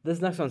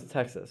 This next one's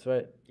Texas,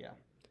 right? Yeah.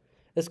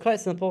 It's quite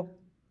simple,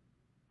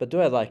 but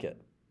do I like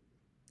it?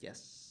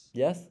 Yes.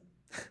 Yes?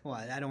 Well,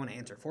 I don't want to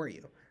answer for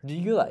you. Do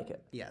you like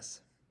it?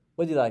 Yes.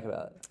 What do you like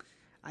about it?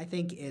 I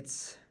think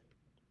it's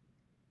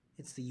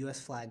the U.S.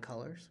 flag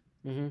colors,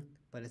 Mm-hmm.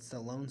 but it's the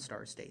Lone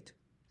Star State.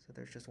 So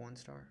there's just one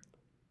star.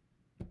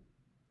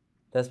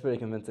 That's pretty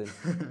convincing.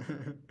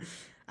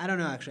 I don't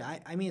know, actually.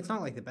 I mean, it's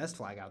not like the best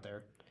flag out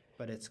there,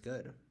 but it's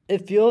good.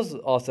 It feels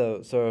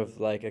also sort of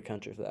like a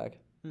country flag.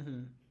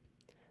 Mm-hmm.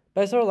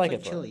 But I sort of like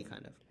It's it for Chile,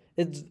 kind of.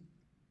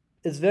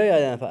 It's very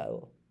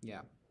identifiable,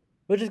 Yeah.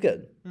 which is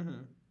good.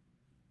 Mm-hmm.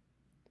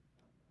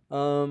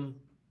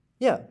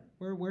 Yeah.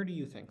 Where do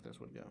you think this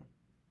would go?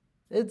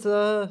 It's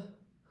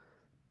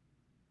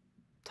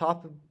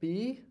top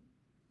B.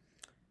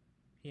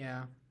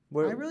 Yeah.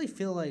 Where I really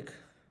feel like...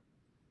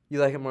 you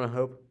like it more than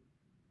Hope?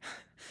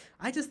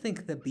 I just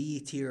think the B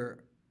tier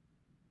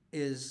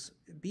is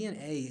B and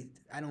A.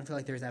 I don't feel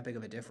like there's that big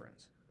of a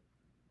difference.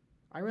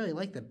 I really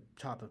like the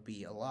top of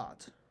B a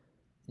lot.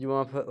 You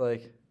want to put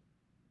like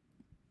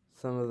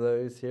some of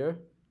those here?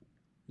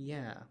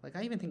 Yeah, like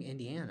I even think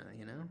Indiana.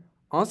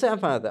 Honestly, I'm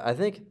fine with that. I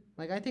think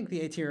Like I think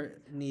the A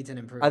tier needs an I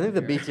improvement. think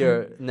the B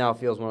tier now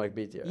feels more like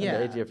B tier, and the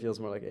A Yeah. tier feels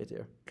more like A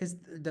tier. Because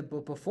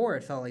before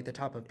it felt like the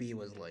top of B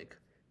was like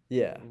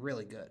Yeah,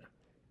 really good.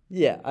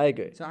 yeah, I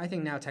agree. So I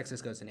think now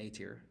Texas goes in A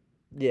tier.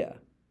 Yeah,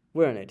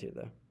 we're in A tier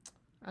though.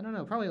 I don't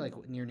know, probably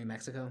like near New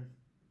Mexico.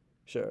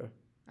 Sure,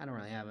 I don't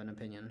really have an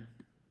opinion.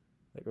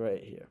 like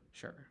right here.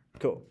 Sure.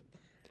 Cool.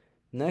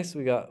 Next,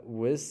 we got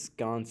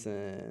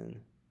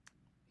Wisconsin.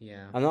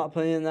 Yeah. I'm not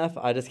putting in F.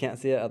 I just can't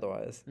see it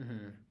otherwise.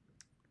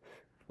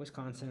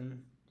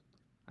 Wisconsin.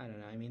 I don't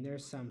know. I mean,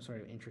 there's some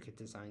sort of intricate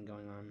design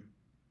going on.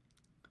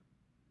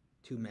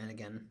 2 men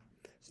again,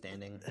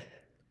 standing.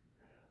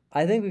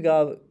 I think we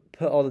gotta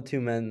put all the 2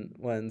 men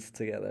ones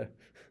together.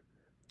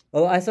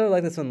 Although I sort of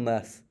like this one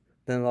less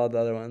than a lot of the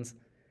other ones,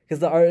 because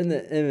the art in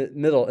the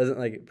middle isn't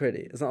like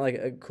pretty. It's not like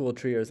a cool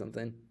tree or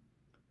something.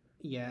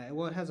 Yeah,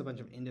 well, it has a bunch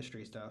of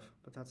industry stuff,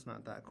 but that's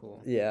not that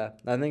cool. Yeah,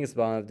 I think it's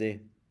bottom of D.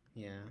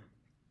 Yeah,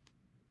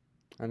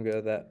 I'm good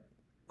with that.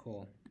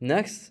 cool.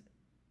 Next,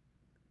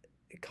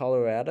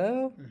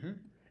 Colorado. Mm-hmm.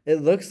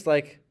 It looks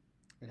like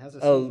It has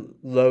a C.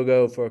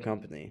 logo for a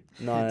company,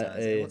 It not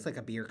does. It looks like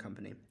a beer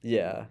company.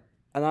 Yeah,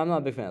 and I'm not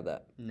a big fan of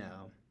that.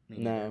 No. Me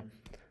No, neither.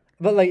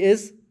 but like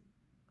it's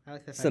I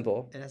like the fact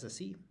simple. it has a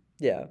C.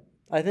 Yeah,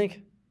 I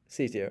think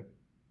C tier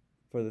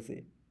for the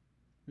C.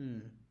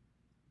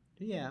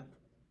 Yeah,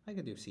 I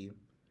could do C.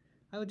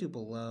 I would do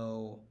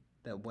below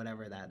the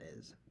whatever that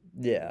is.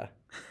 Yeah.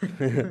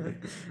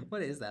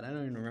 What is that? I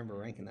don't even remember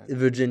ranking that.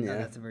 Virginia. Oh,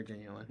 that's a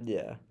Virginia one.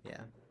 Yeah. Yeah.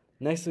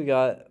 Next we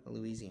got.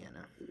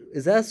 Louisiana.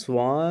 Is that a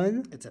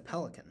swan? It's a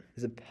pelican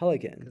Is it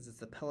pelican? because it's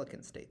the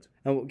Pelican State.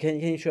 And can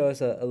you show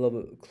us a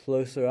little bit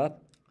closer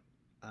up?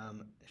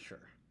 Sure.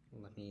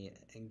 Let me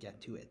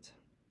get to it.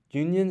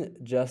 Union,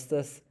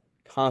 justice,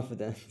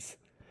 confidence.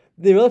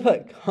 They really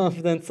put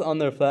confidence on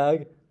their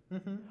flag.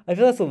 Mm-hmm. I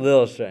feel that's a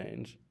little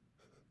strange.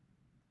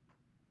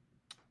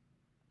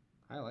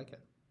 I like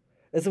it.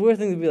 It's a weird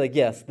thing to be like,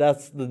 yes,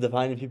 that's the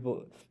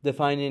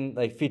defining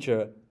like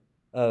feature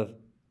of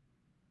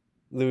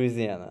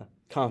Louisiana.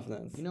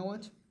 Confidence. You know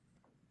what?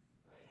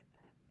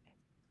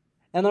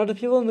 And are the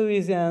people in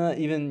Louisiana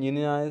even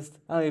unionized?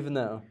 I don't even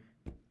know.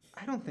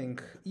 I don't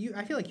think you.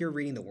 I feel like you're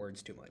reading the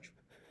words too much.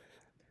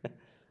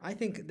 I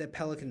think the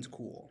Pelican's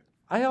cool.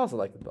 I also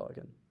like the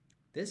Pelican.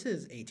 This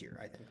is A tier,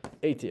 I think.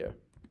 A tier.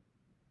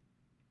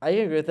 I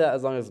can agree with that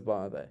as long as it's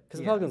bottom of A. Because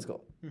the Yeah. Pelican's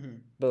cool. Mm-hmm.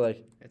 But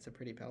like, It's a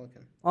pretty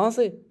pelican.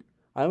 honestly,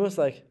 I almost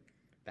like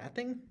That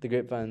thing? the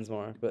grapevines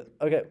more. But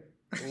okay,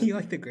 You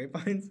like the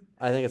grapevines?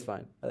 I think it's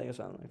fine. I think it's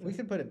fine. We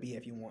could put a B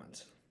if you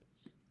want.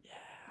 Yeah.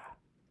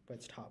 But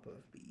it's top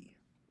of B.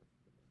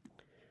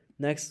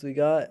 Next, we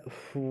got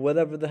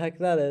whatever the heck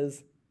that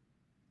is.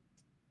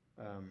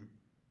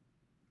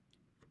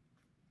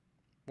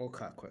 We'll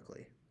cut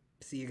quickly.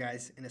 See you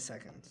guys in a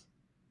second.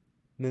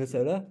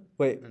 Minnesota?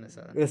 Wait,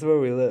 Minnesota. this is where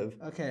we live.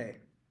 Okay.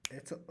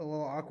 It's a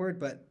little awkward,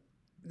 but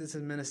this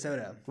is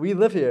Minnesota. We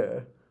live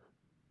here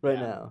right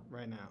Yeah, now.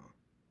 Right now.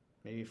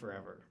 Maybe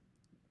forever.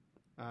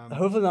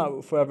 Hopefully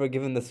not forever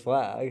given this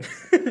flag.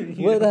 You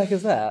What know, the heck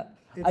is that?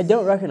 I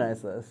don't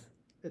recognize this.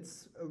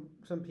 It's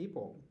some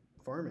people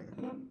farming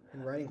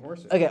and riding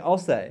horses. Okay, I'll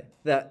say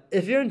that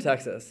if you're in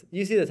Texas,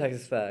 you see the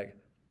Texas flag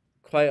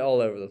quite all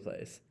over the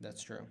place.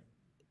 That's true.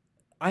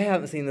 I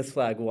haven't seen this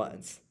flag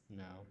once.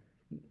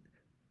 No.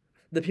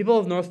 The people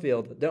of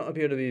Northfield don't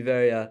appear to be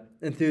very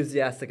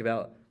enthusiastic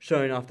about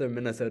showing off their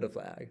Minnesota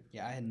flag.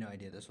 Yeah, I had no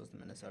idea this was the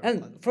Minnesota And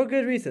flag. for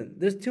good reason.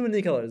 There's too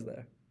many colors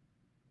there.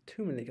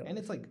 Too many colors. And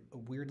it's like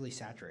weirdly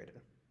saturated.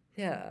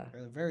 Yeah.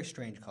 They're very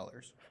strange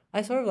colors.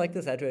 I sort of like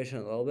the saturation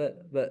a little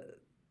bit, but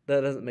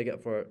that doesn't make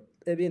up for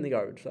it being the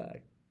garbage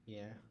flag.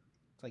 Yeah.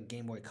 It's like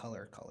Game Boy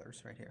Color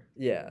colors right here.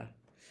 Yeah.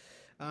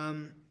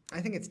 I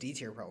think it's D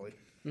tier probably.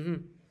 Mm-hmm.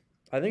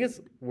 I think it's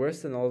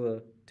worse than all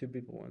the 2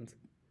 people ones.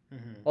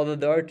 Mm-hmm. Although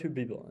there are 2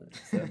 people on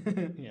it.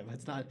 So. Yeah, but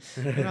it's not.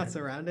 They're not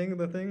surrounding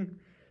the thing.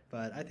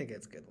 But I think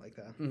it's good like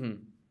that.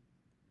 Mm-hmm.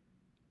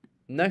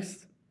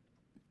 Next,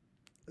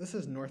 This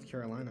is North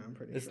Carolina. I'm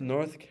pretty it's sure.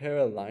 North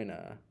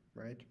Carolina.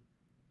 Right.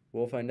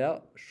 We'll find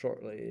out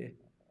shortly.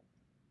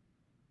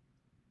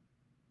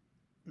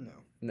 No.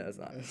 No, it's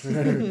not. It's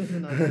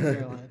not North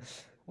Carolina.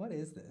 What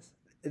is this?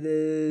 It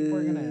is. People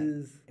are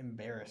gonna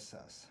embarrass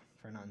us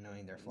for not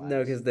knowing their flags.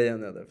 No, because they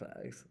don't know their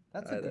flags.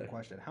 That's a good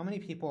question. How many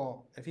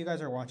people, if you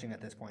guys are watching at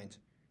this point,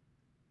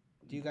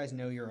 do you guys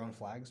know your own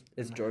flags?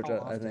 It's And Georgia,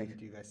 how I often think.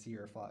 Do you guys see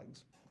your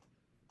flags?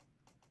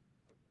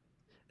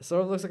 It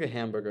sort of looks like a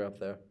hamburger up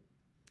there,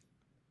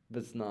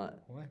 but it's not.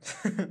 What?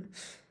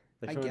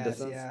 Like I from a guess,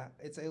 distance. yeah.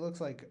 It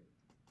looks like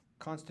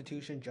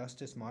Constitution,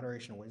 Justice,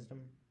 Moderation,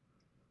 Wisdom.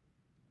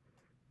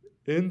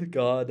 In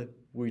God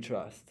we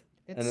trust,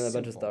 It's and then a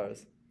bunch of simple,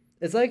 stars.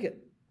 It's like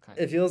kind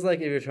it of. feels like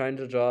if you're trying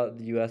to draw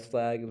the U.S.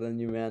 flag, then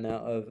you ran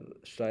out of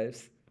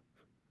stripes.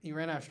 You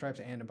ran out of stripes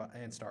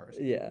and stars.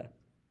 Yeah,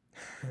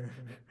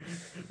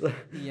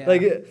 Yeah.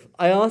 Like,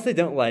 I honestly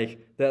don't like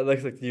that it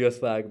looks like the U.S.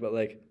 flag, but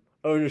like,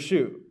 oh, no,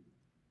 shoot.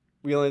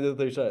 We only did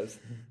 3 stripes.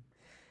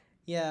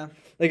 Yeah.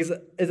 Like,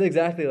 it's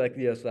exactly like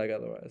the U.S. flag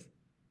otherwise.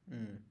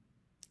 Mm.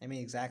 I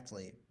mean,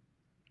 exactly.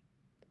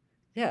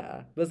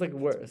 Yeah, but it's like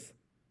worse.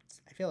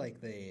 I feel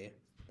like the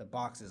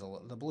box is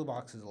the blue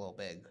box is a little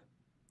big.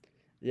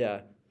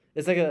 Yeah.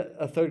 It's like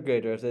a third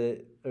grader if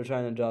they are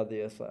trying to draw the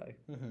U.S. flag.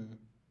 Mm-hmm.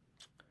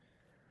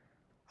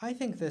 I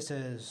think this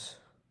is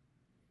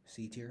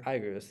C tier. I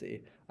agree with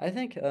C. I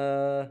think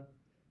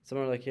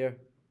somewhere like here.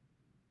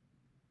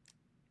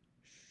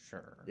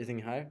 Sure. You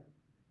think higher?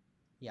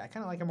 Yeah, I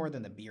kind of like it more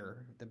than the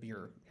beer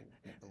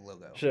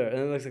logo. Sure, and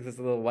it looks like this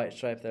little white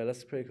stripe there.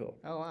 That's pretty cool.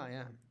 Oh wow,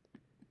 yeah.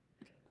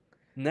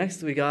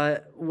 Next we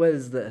got, what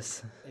is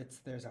this?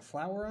 There's a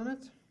flower on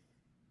it.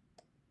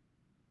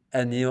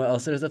 And you know what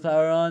else there's a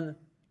flower on?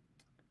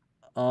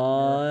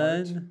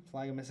 Heart,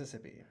 flag of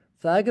Mississippi.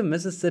 Flag of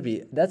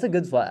Mississippi. That's a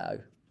good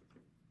flag.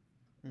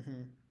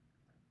 Mm-hmm.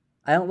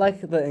 I don't like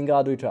the In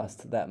God We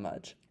Trust that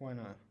much. Why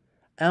not?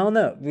 I don't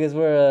know, because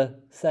we're a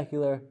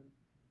secular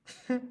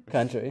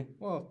country.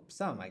 Well,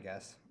 some, I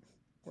guess.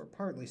 We're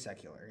partly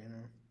secular, you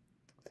know.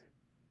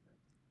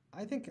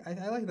 I think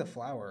I like the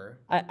flower.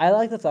 I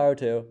like the flower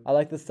too. I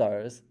like the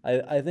stars.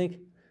 I think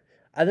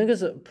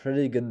it's a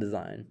pretty good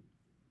design.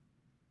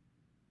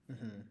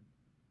 Mm-hmm.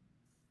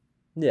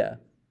 Yeah.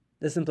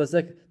 It's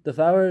simplistic. The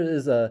flower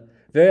is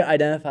very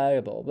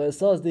identifiable, but it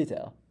still has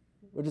detail,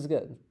 which is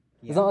good.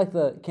 Yeah. It's not like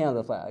the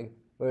Canada flag,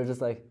 where it's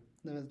just like...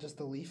 No, it's just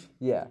the leaf.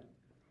 Yeah.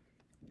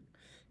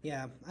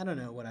 Yeah, I don't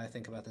know what I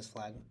think about this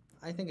flag.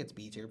 I think it's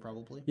B tier,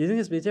 probably. You think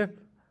it's B tier?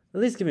 At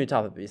least give me a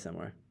top of B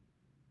somewhere.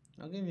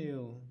 I'll give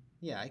you...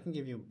 Yeah, I can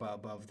give you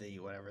above the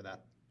whatever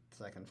that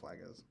second flag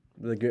is.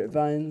 The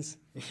grapevines?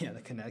 Yeah,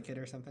 the Connecticut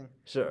or something.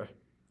 Sure.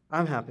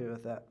 I'm happy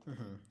with that.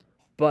 Mm-hmm.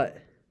 But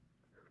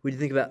what do you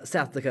think about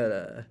South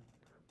Dakota?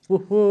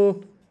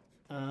 Woohoo!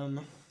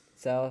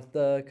 South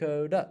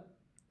Dakota.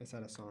 Is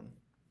that a song?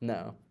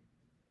 No.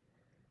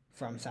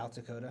 From South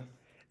Dakota?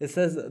 It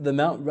says the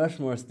Mount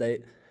Rushmore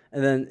state,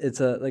 and then it's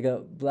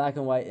a black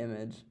and white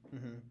image.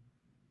 Mm-hmm.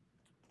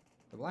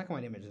 The black and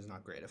white image is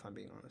not great, if I'm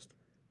being honest.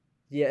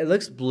 Yeah, it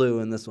looks blue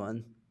in this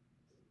one.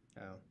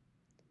 Oh.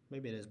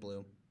 Maybe it is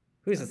blue.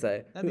 Who's to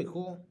say? That'd be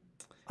cool.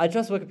 I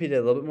trust Wikipedia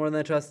a little bit more than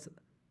I trust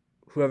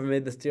whoever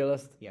made this tier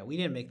list. Yeah, we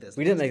didn't make this.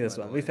 We didn't list, make this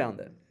by the one. way. We found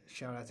it.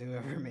 Shout out to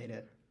whoever made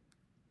it.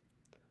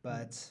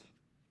 But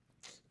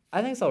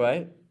I think it's all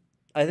right.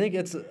 I think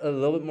it's a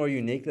little bit more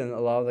unique than a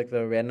lot of like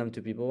the random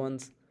 2 people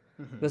ones,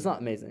 but it's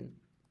not amazing.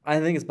 I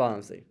think it's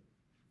bottom C.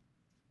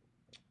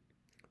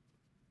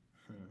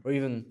 Or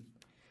even...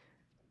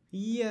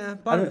 yeah,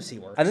 bottom of C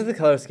works. I think the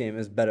color scheme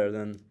is better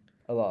than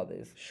a lot of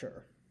these.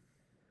 Sure.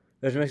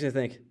 Which makes me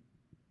think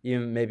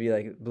even maybe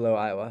like below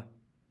Iowa.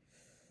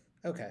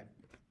 Okay.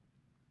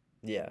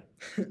 Yeah.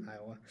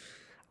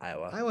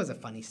 Iowa. Iowa's a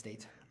funny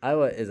state.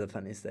 Iowa is a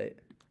funny state.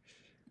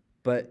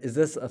 But is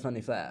this a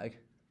funny flag?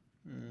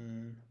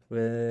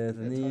 With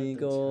an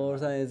eagle or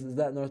something? Is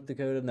that North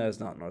Dakota? No, it's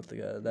not North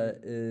Dakota.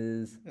 That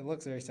is... It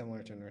looks very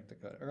similar to North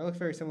Dakota. Or it looks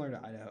very similar to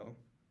Idaho.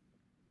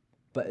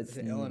 But it's is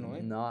it Illinois?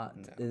 Not.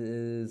 No. It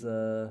is...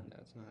 No,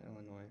 it's not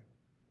Illinois.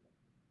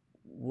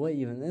 What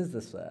even is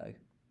this flag?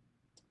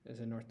 Is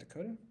it North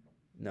Dakota?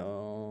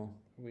 No.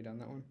 Have we done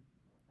that one?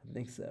 I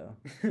think so.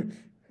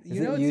 Is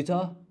it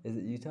Utah? Is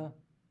it Utah?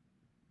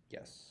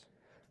 Yes.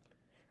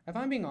 If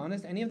I'm being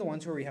honest, any of the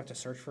ones where we have to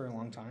search for a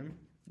long time,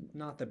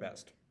 not the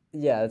best.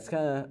 Yeah, it's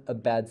kind of a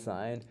bad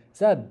sign. Is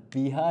that a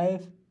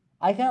beehive?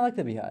 I kind of like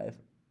the beehive.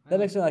 That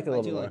makes me like it a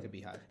little bit more. I do like the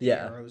beehive.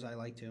 Yeah. The arrows I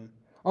like too.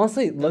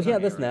 Honestly, Those looking at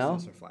aren't this arrows, now,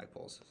 those are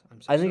flagpoles.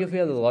 I think if we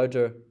had a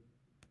larger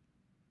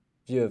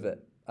view of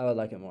it, I would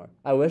like it more.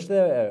 I wish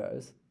there were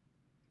arrows.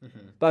 Mm-hmm.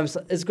 But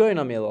it's growing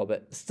on me a little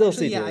bit. Still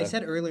Actually, see-through yeah, I though.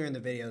 said earlier in the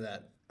video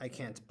that I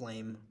can't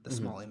blame the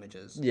small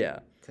images. Yeah.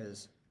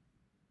 Because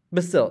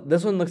But still,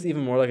 this one looks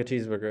even more like a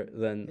cheeseburger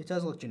than... it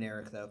does look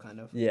generic though, kind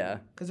of. Yeah.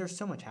 Because there's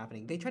so much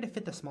happening. They try to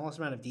fit the smallest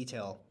amount of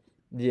detail.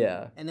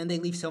 Yeah. And then they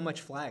leave so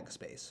much flag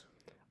space.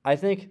 I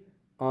think,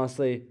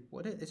 honestly...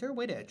 Is there a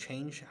way to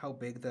change how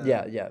big the...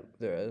 Yeah,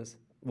 there is.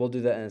 We'll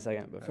do that in a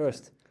second. But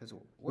first, 'cause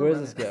where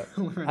does this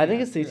go? I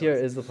think a C tier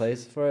is the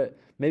place for it.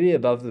 Maybe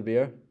above the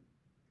beer.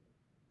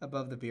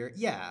 Above the beer?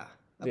 Yeah.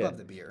 Above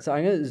the beer. So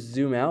I'm going to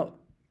zoom out.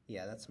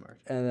 Yeah, that's smart.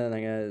 And then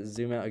I'm going to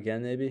zoom out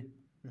again, maybe.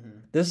 Mm-hmm.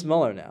 They're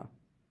smaller now.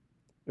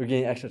 We're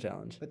getting extra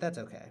challenge. But that's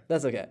okay.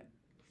 That's okay.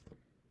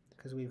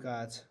 Because we've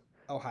got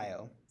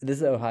Ohio. This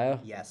is Ohio?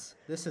 Yes.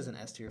 This is an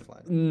S tier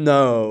flag.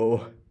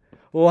 No.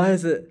 Why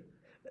is it?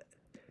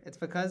 It's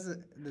because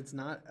it's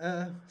not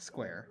a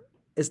square.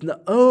 It's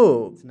not.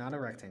 Oh. It's not a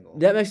rectangle.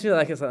 That makes me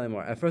like it slightly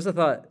more. At first I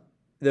thought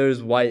there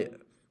was white.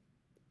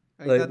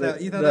 Oh, you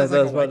thought that was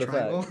like a white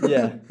triangle?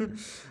 Yeah.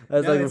 I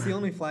was No, like, it's the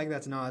only flag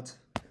that's not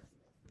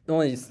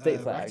only state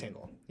flag.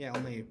 rectangle. Yeah,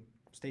 only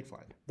state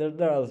flag. There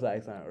are other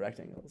flags that aren't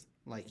rectangles.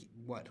 Like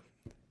what?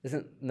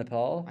 Isn't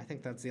Nepal? I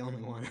think that's the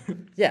only one.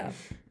 Yeah.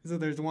 So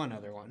there's one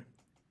other one.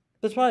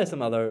 There's probably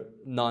some other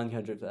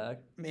non-country flag.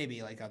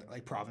 Maybe like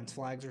province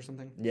flags or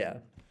something. Yeah.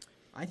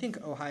 I think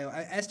Ohio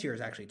S tier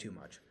is actually too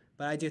much,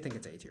 but I do think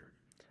it's A tier,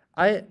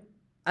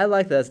 I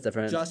like that it's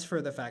different. just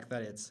for the fact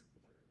that it's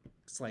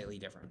slightly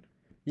different.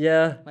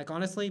 Yeah. Like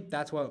honestly,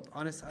 that's what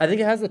I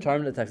think it has the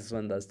charm that Texas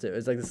one does too.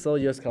 It's like it's still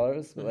U.S.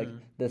 colors, but like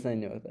there's nothing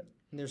new with it.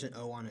 There's an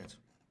O on it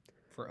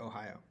for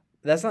Ohio.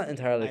 That's not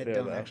entirely I clear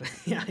don't though. actually.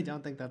 Yeah, I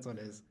don't think that's what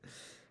it is.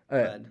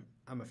 Okay. But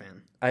I'm a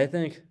fan. I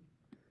think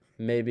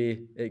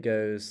maybe it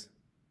goes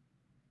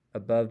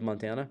above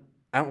Montana.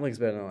 I don't think it's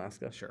better than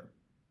Alaska. Sure.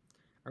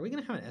 Are we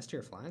gonna have an S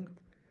tier flag?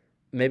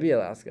 Maybe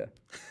Alaska.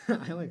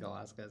 I like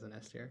Alaska as an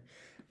S tier.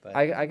 But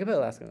I could put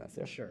Alaska in S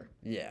tier. sure.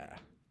 Yeah.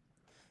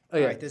 All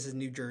right, this is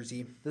New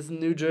Jersey. This is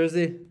New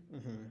Jersey.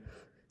 Mm-hmm.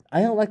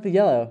 I don't like the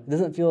yellow. It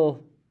doesn't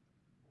feel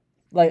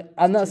like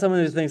I'm not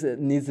someone who thinks it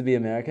needs to be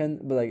American,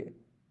 but like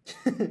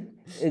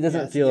it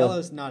doesn't feel.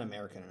 Yellow's not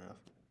American enough.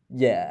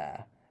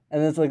 Yeah,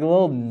 and it's like a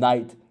little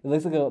knight. It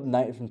looks like a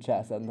knight from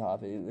chess on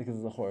top because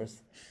it's a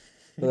horse,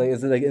 but like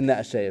it's like in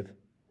that shape.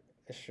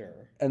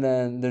 Sure. And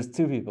then there's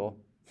two people.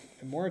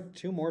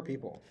 Two more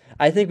people.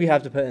 I think we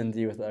have to put in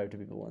D with the other two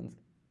people ones.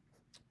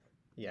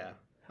 Yeah.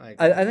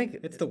 I think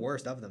it's the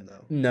worst of them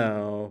though.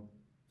 No.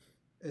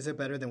 Is it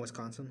better than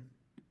Wisconsin?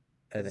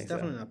 I think it's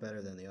definitely not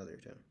better than the other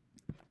two.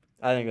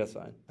 I think that's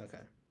fine. Okay.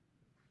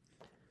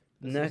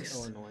 Next,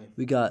 Illinois.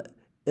 we got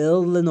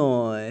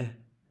Illinois.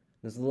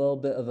 There's a little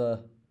bit of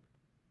a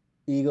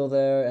eagle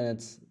there,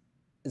 and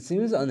it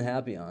seems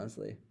unhappy,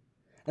 honestly.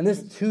 And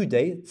there's 2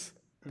 dates.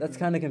 That's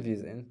kind of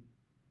confusing.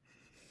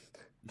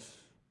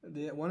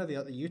 One of the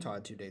other Utah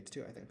had 2 dates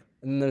too, I think.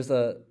 And then there's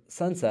a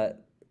sunset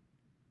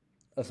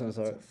of some It's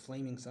sort. a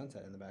flaming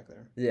sunset in the back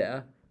there.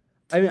 Yeah.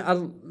 I mean, I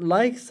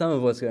like some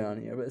of what's going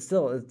on here, but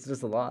still, it's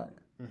just a lot.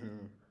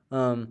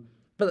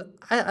 But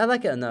I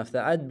like it enough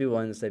that I'd be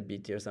willing to say B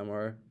tier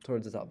somewhere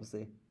towards the top of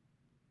C.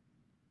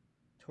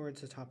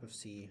 Towards the top of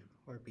C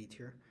or B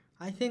tier.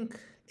 I think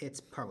it's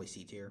probably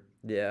C tier.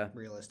 Yeah.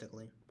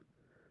 Realistically.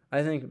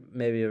 I think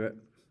maybe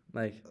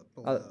like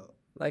below.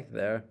 Like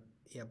there.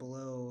 Yeah,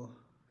 below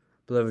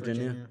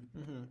Virginia.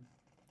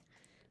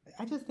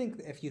 I just think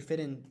if you fit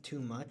in too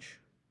much,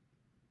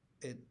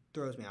 it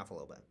throws me off a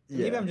little bit.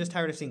 Yeah. Maybe I'm just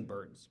tired of seeing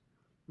birds.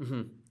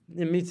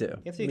 Yeah, me too.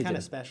 You have to be kind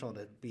of special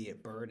to be a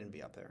bird and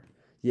be up there.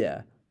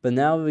 Yeah, but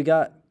now we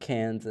got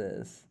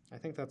Kansas. I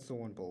think that's the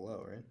one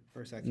below, right?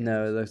 Or is that Kansas?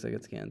 No, it looks like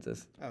it's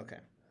Kansas. Okay.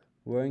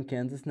 We're in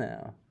Kansas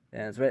now,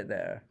 and it's right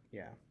there.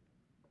 Yeah.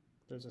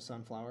 There's a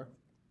sunflower,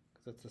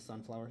 because it's the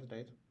sunflower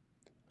state.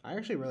 I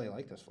actually really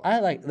like this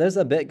flag. There's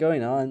a bit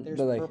going on. There's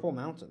but like, purple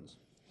mountains.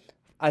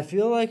 I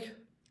feel like...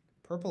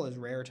 Purple is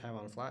rare to have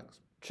on flags.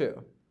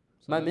 True.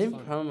 So My main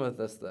problem with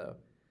this, though,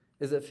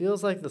 is it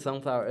feels like the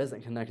sunflower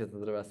isn't connected to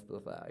the rest of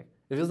the flag.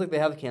 It feels like they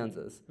have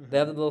Kansas. They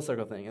have the little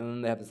circle thing, and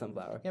then they have the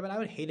sunflower. Yeah, but I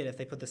would hate it if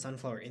they put the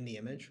sunflower in the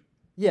image.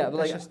 Yeah, but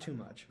That's like... just too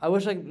much. I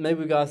wish like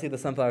maybe we got to see the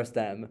sunflower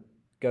stem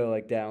go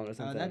like down or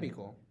something. That'd be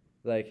cool.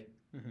 Like,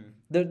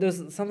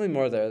 there's something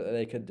more there that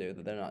they could do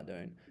that they're not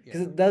doing.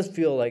 Because it does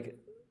feel like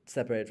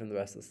separated from the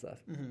rest of the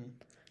stuff.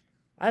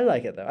 I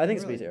like it, though. I think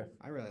it's B tier.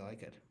 I really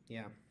like it.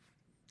 Yeah.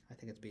 I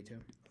think it's B too.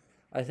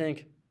 I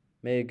think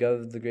maybe go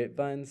with the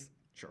grapevines.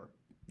 Sure.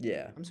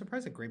 Yeah. I'm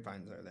surprised the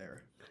grapevines are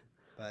there.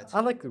 But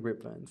I like the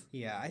grapevines.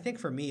 yeah, I think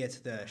for me it's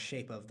the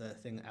shape of the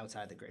thing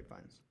outside the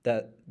grapevines.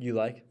 That you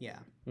like? Yeah.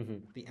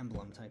 The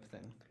emblem type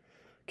thing.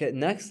 Okay,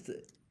 next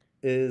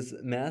is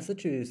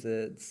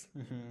Massachusetts.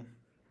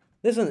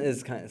 This one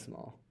is kind of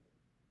small.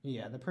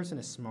 Yeah, the person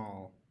is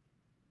small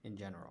in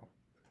general.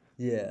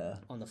 Yeah.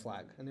 On the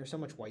flag. And there's so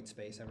much white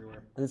space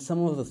everywhere. And it's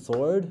someone with a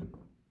sword?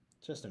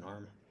 It's just an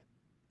arm.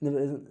 No,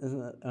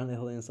 but aren't they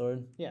holding a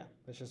sword? Yeah,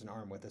 it's just an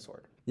arm with a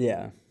sword.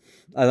 Yeah.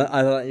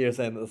 I thought you were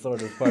saying that the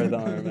sword was part of the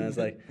arm, and it's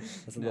like,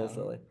 that's a little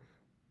silly.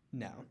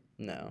 No.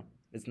 No,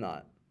 it's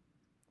not.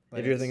 But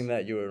if you're thinking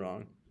that, you were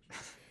wrong.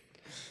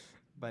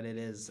 But it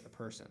is a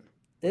person.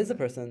 It is a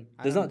person.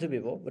 There's not 2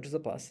 people, which is a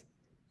plus.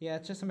 Yeah,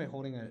 it's just somebody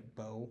holding a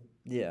bow.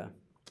 Yeah.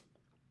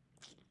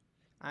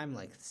 I'm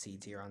like C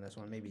tier on this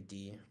one, maybe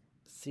D.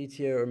 C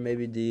tier or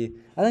maybe D.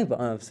 I think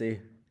bottom of C.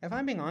 If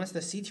I'm being honest,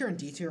 the C tier and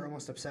D tier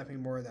almost upset me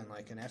more than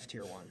like an F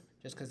tier one,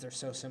 just because they're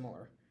so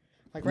similar.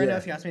 Like right now,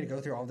 if you asked me to go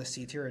through all the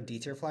C tier and D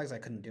tier flags, I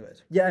couldn't do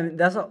it. Yeah, I mean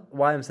that's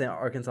why I'm saying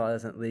Arkansas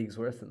isn't leagues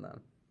worse than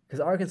them, because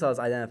Arkansas is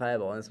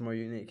identifiable and it's more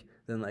unique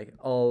than like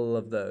all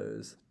of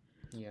those.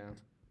 Yeah,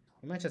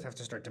 we might just have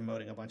to start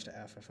demoting a bunch to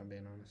F if I'm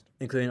being honest.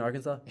 Including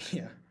Arkansas.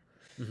 Yeah.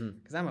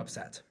 Because I'm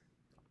upset.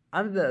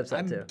 I'm a bit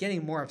upset too. I'm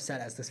getting more upset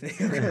as this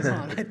video goes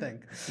on, I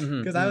think.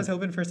 Because I was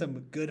hoping for some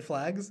good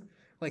flags,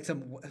 like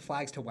some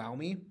flags to wow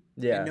me.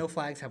 Yeah. And no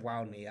flags have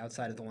wowed me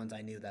outside of the ones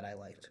I knew that I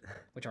liked,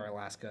 which are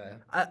Alaska,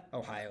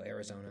 Ohio,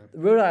 Arizona.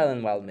 Rhode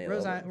Island wowed me.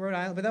 Rhode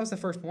Island, but that was the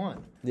first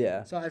one.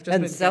 Yeah. So I've just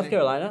and been South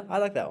Carolina, I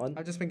like that one.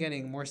 I've just been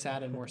getting more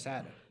sad and more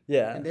sad.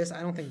 Yeah. And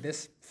I don't think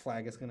this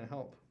flag is going to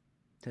help.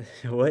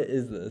 What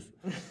is this?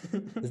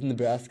 Is it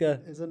Nebraska?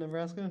 Is it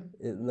Nebraska?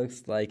 It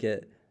looks like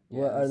it. Yeah,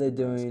 what are they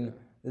Nebraska. doing?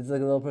 It's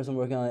like a little person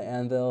working on an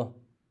anvil.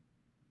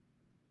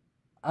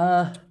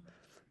 At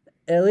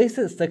least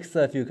it sticks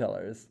to a few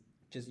colors.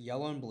 Just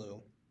yellow and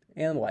blue.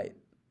 And white.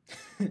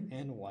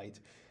 And white.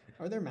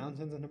 Are there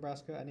mountains in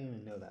Nebraska? I didn't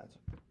even know that.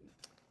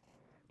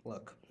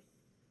 Look,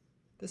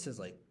 this is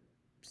like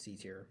C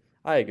tier.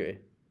 I agree.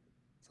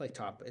 It's like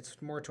top.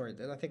 It's more toward.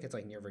 I think it's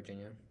like near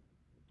Virginia.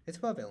 It's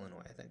above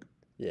Illinois, I think.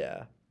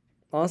 Yeah.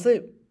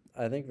 Honestly,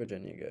 I think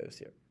Virginia goes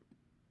here.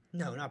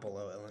 No, not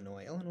below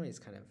Illinois. Illinois is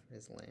kind of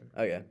is lame.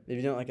 Okay. If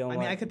you don't like Illinois. I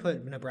mean, I could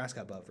put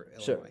Nebraska above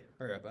Illinois. Sure.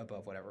 Or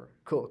above whatever.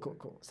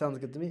 Cool. Sounds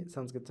good to me.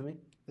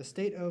 The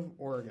state of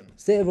Oregon.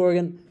 State of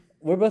Oregon.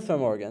 We're both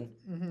from Oregon.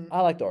 Mm-hmm.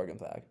 I like the Oregon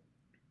flag.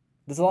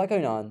 There's a lot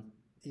going on.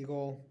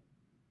 Eagle.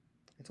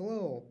 It's a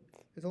little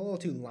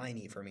too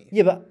liney for me.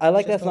 Yeah, but I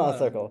like It's just that's not a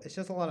circle. It's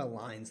just a lot of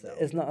lines, though.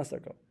 It's not a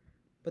circle.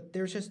 But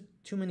there's just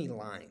too many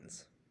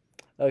lines.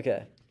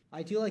 Okay.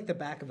 I do like the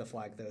back of the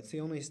flag, though. It's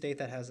the only state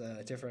that has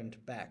a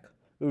different back.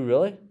 Ooh,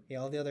 really? Yeah,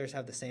 all the others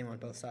have the same on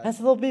both sides. That's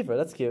a little beaver.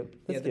 That's cute.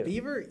 That's The cute.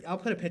 beaver, I'll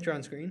put a picture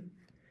on screen.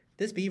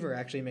 This beaver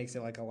actually makes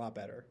it like a lot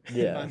better,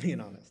 Yeah. if I'm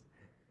being honest.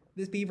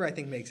 This beaver, I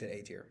think, makes it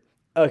A tier.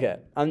 Okay.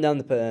 I'm down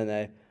to put it in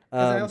A.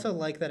 Because I also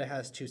like that it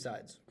has two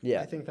sides.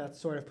 Yeah. I think that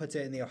sort of puts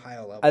it in the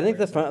Ohio level. I think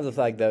where the front of the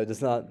flag, though,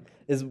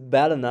 is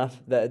bad enough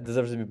that it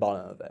deserves to be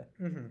bottom of A.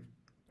 Mm-hmm.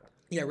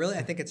 Yeah, really,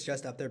 I think it's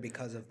just up there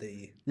because of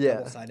the Yeah.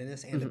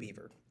 double-sidedness and the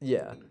beaver.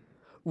 Yeah.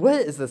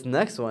 What is this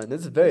next one?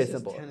 This is very This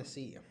simple. is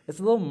Tennessee. It's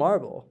a little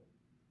marble.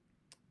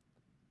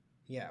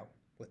 Yeah,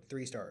 with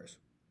 3 stars.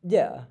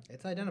 Yeah.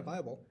 It's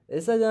identifiable.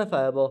 It's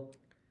identifiable.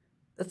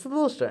 It's a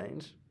little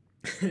strange.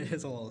 It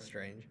is a little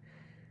strange.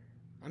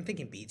 I'm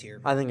thinking B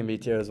tier. I think in B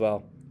tier as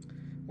well.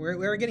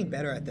 We're getting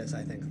better at this,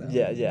 I think, though.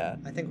 Yeah.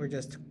 I think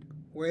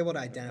we're able to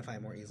identify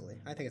more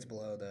easily. I think it's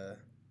below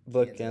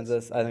the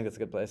Kansas. I think it's a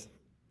good place.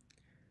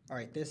 All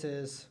right,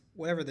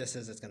 whatever this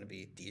is, it's going to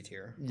be D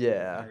tier. I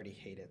Yeah. already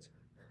hate it.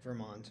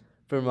 Vermont.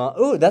 Vermont.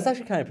 Ooh, that's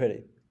actually kind of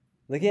pretty.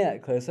 Looking at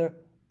it closer,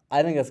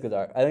 I think that's good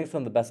art. I think it's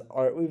some of the best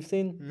art we've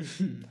seen,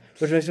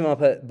 which makes me want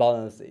to put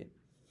bottom of the sea.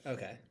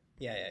 Okay.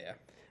 Yeah.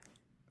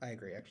 I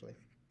agree, actually.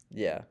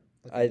 Yeah.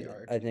 Look at the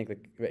art. I think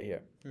like right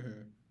here.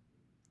 Mm-hmm.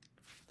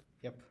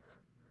 Yep.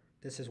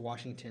 This is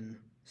Washington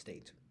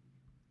State.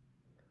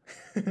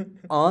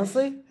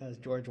 Honestly, has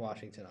George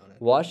Washington on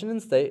it. Washington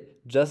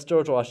State, just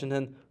George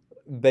Washington,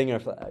 banger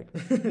flag.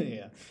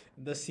 Yeah.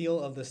 The seal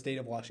of the state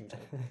of Washington.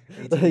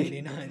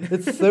 1889.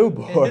 It's so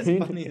boring.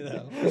 It is funny,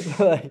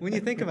 though. Like, When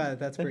you think about it,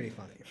 that's pretty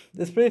funny.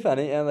 it's pretty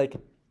funny, and like,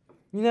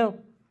 you know,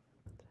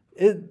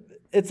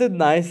 it's a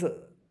nice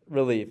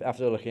relief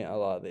after looking at a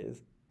lot of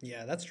these.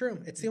 Yeah, that's true.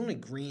 It's the only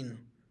green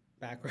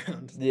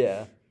background.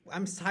 Yeah.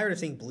 I'm tired of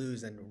seeing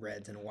blues and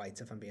reds and whites,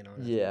 if I'm being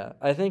honest. Yeah.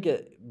 I think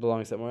it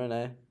belongs somewhere in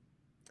A.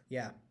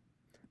 Yeah.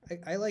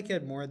 I like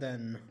it more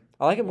than...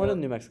 I like it more than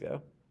New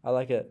Mexico. I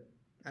like it.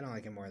 I don't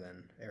like it more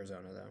than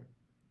Arizona,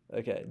 though.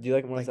 Okay. Do you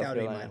like it more Like, than that South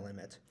would be Carolina? my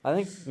limit. I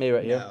think maybe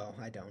right here. No,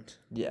 I don't.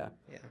 Yeah.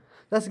 Yeah.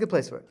 That's a good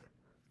place for it.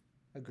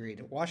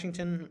 Agreed.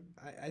 Washington,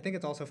 I think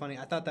it's also funny.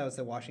 I thought that was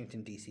the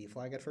Washington, D.C.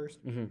 flag at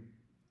first, Mm-hmm.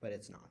 but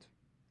it's not.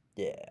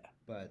 Yeah.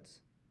 But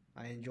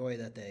I enjoy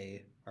that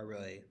they are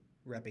really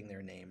repping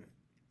their name.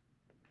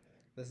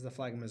 This is the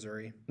flag of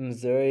Missouri.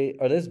 Missouri.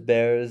 Are those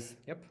bears?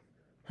 Yep.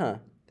 Huh.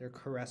 They're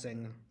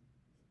caressing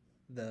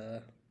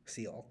the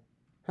seal.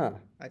 Huh.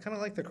 I kind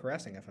of like the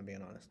caressing, if I'm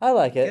being honest. I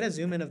like it. Get a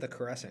zoom in of the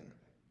caressing.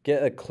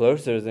 Get a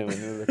closer zoom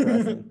in of the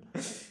crescent.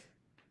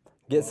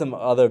 Get some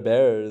other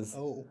bears.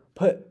 Oh.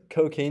 Put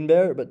cocaine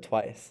bear, but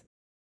twice.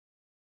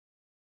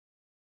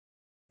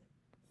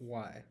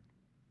 Why?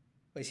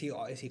 Is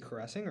he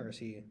caressing or is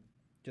he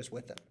just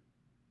with them?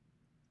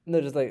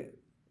 No,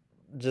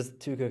 just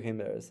 2 cocaine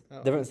bears.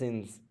 Oh. Different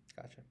scenes.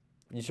 Gotcha.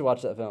 You should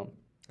watch that film.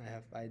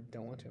 I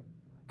don't want to.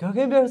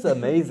 Cocaine bear is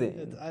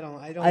amazing. I don't.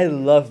 I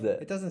loved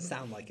It it. doesn't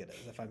sound like it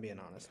is, if I'm being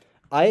honest.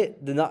 I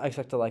did not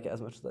expect to like it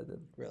as much as I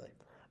did. Really.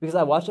 Because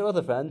I watched it with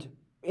a friend,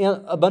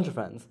 and a bunch of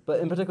friends, but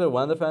in particular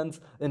one of the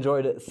friends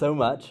enjoyed it so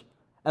much,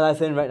 and I was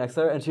sitting right next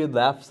to her, and she would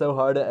laugh so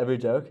hard at every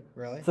joke.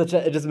 Really? So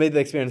it just made the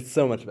experience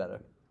so much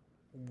better.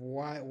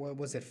 Why?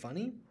 Was it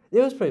funny? It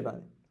was pretty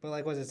funny. But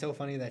like, was it so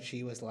funny that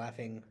she was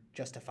laughing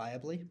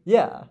justifiably?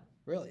 Yeah,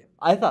 Really?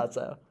 I thought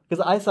so.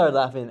 Because I started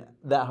laughing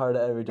that hard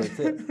at every joke,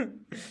 too.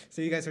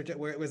 So you guys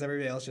was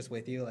everybody else just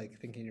with you, like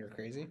thinking you were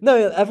crazy? No,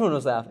 yeah, everyone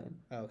was laughing.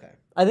 Oh, okay.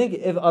 I think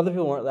if other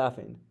people weren't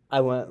laughing,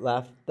 I wouldn't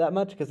laugh that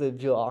much because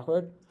it'd feel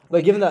awkward.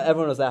 But given that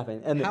everyone was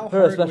laughing, and How her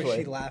hard especially, was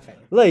she laughing?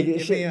 like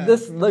Give me a-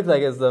 this looked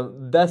like it's the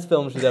best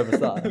film she'd ever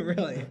saw.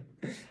 Really?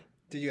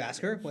 Did you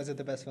ask her? Was it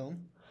the best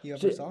film you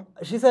ever saw?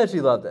 She said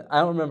she loved it. I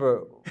don't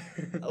remember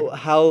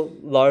how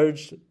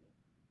large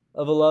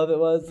of a love it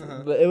was,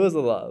 Uh-huh. but it was a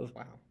love.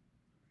 Wow.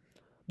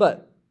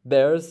 But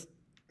Bears,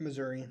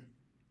 Missouri,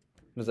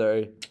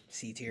 Missouri,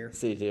 C tier.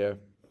 C tier,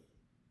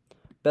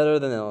 better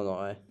than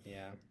Illinois.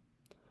 Yeah.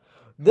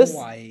 This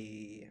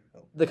Hawaii. Oh.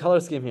 the color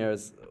scheme here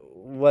is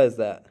what is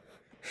that?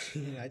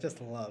 I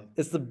just love.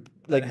 It's the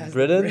that it has the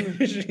Britain,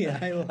 British- yeah,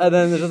 I love, and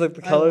then there's just like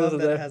the I colors love of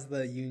that it there. has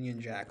the Union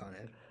Jack on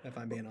it. If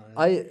I'm being honest,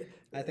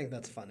 I think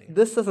that's funny.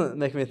 This doesn't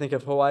make me think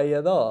of Hawaii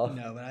at all.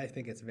 No, but I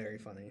think it's very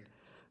funny.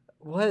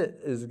 What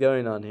is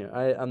going on here?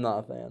 I'm not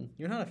a fan.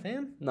 You're not a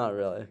fan? Not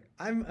really.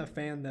 I'm a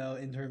fan though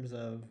in terms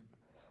of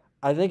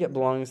I think it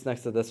belongs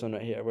next to this one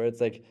right here, where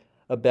it's like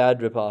a bad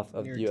ripoff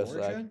of Near the U.S.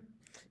 Georgia? flag.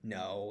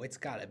 No, it's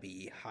gotta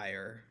be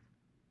higher.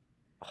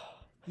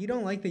 You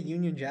don't like the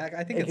Union Jack?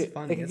 I think It it's could,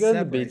 funny. it could It's go in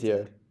the B separated.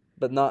 tier,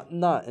 but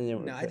not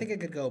anywhere. No, I think it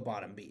could go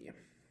bottom B,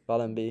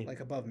 bottom B. like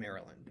above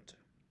Maryland.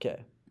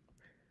 Okay.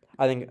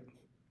 I think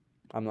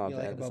I'm not You a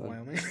fan like of this above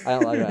one. Wyoming? I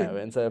don't like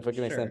Wyoming, so if we can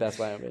Sure. extend past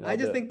Wyoming, I I'll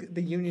just do it. think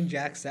the Union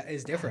Jack set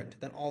is different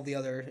than all the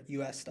other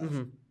U.S. stuff.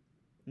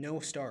 No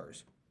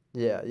stars,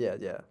 Yeah.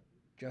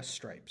 just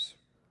stripes.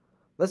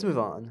 Let's move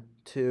on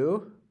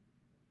to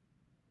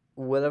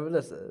whatever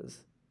this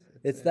is.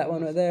 It's that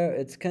one right there.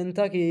 It's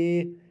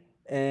Kentucky,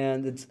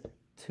 and it's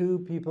two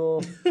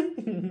people.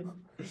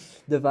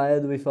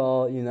 Divided we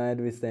fall, united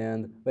we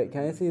stand. Wait,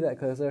 can I see that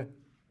closer?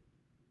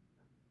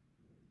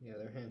 Yeah,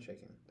 they're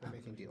handshaking. They're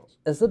making deals.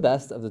 It's the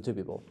best of the two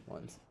people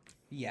ones.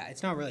 Yeah,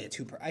 it's not really a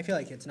I feel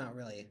like it's not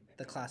really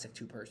the classic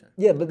two-person.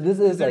 Yeah, but this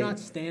is They're like not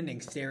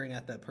standing staring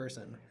at the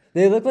person.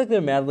 they look like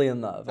they're madly in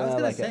love. I was and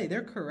gonna like say it.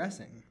 they're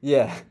caressing.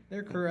 Yeah.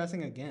 They're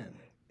caressing again,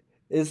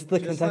 Is the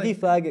Just Kentucky like-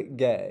 flag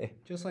gay?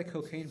 just like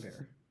Cocaine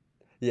Bear.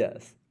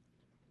 Yes.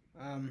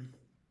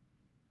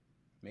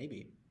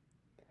 Maybe.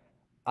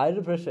 I'd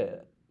appreciate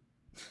it.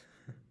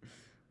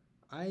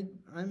 I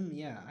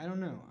don't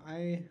know.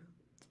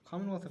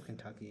 Commonwealth of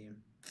Kentucky.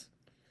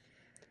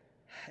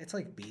 It's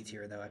like B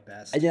tier though at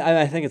best.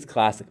 I think it's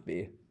classic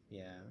B.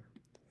 Yeah,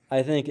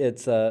 I think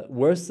it's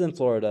worse than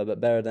Florida,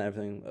 but better than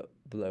everything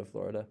below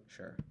Florida.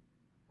 sure.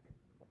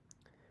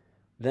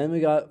 Then we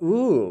got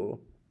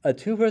a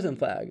two-person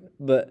flag,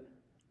 but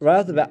right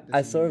off the bat, This I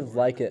is sort New of York.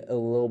 like it a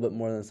little bit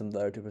more than some of the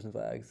other two-person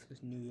flags. This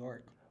is New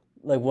York.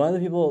 Like one of the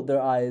people, their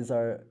eyes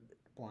are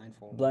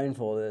Blindfold.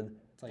 blindfolded.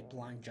 It's like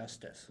blind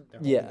justice. They're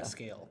holding Yeah. a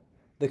scale.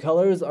 The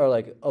colors are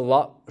like a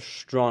lot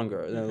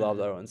stronger than a lot of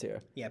the other ones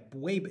here. Yeah,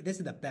 this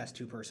is the best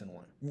two-person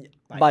one.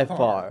 By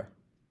far.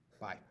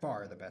 By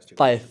far the best two.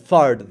 By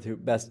far the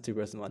best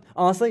two-person one.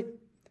 Honestly,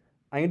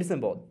 I'm going to do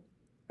something bold.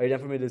 Are you down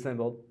for me to do something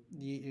bold?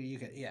 You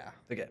could, yeah.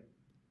 Okay.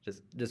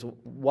 Just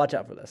watch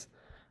out for this.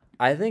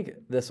 I think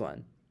this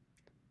one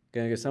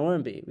gonna go somewhere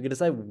in B. We can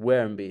decide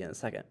where in B in a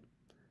second.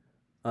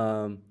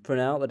 For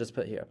now, let's just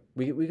put it here.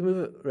 We can move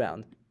it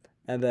around,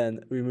 and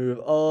then we move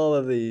all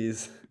of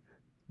these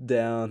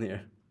down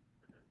here,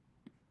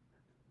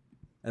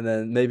 and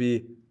then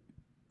maybe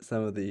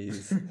some of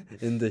these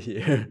into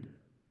here.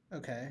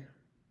 Okay.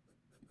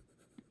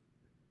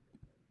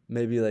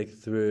 Maybe like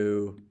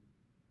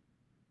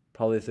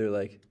probably through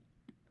like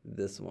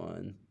this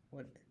one.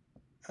 What?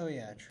 Oh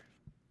yeah.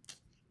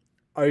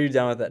 Are you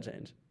down with that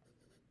change?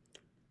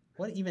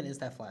 What even is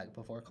that flag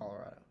before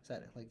Colorado? Is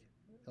that like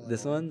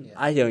This Illinois? one? Yeah.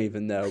 I don't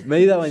even know.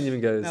 Maybe that one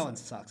even goes. That one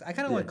sucks. I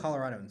kind of Yeah. want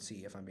Colorado and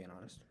C if I'm being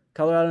honest.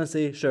 Colorado and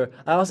C, sure.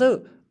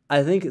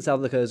 I think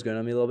South Dakota is growing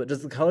on me a little bit.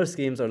 Just the color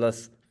schemes are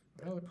less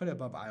I would put it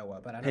above Iowa,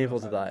 but I don't painful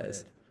know to if I the would put eyes.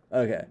 it-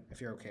 Okay, If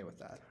you're okay with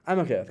that, I'm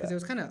okay with because it that.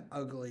 was kind of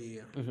ugly.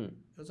 Hmm. It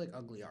was like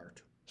ugly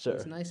art. Sure. It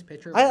was a nice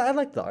picture. I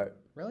like the art.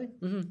 Really?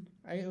 Hmm.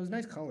 It was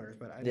nice colors,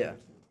 but Yeah.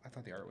 I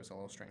thought the art was a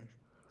little strange.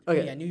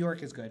 Okay. Yeah, New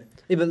York is good.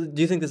 Yeah, but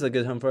do you think this is a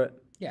good home for it?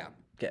 Yeah.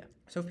 Okay.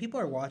 So if people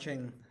are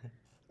watching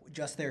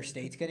just their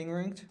states getting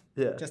ranked,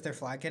 Yeah. just their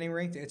flag getting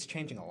ranked, it's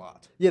changing a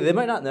lot. Yeah, they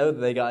might not know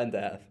that they got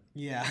into F.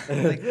 Yeah.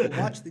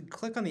 Like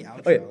click on the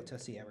outro Okay. to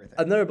see everything.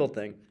 Another bold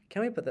thing.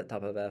 Can we put that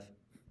top of F?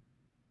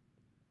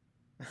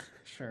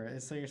 Sure.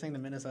 So you're saying the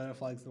Minnesota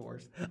flag's the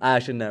worst?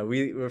 Actually, no.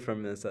 We're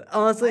from Minnesota. I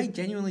Honestly.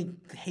 genuinely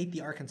hate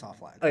the Arkansas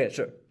flag. Okay,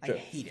 sure. I Sure.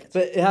 hate it.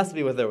 But it has to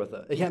be with or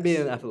without. It can't be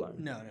Yes. an F alone.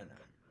 No.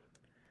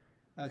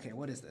 Okay,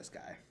 what is this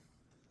guy?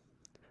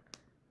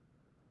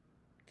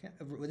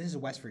 This is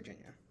West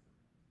Virginia.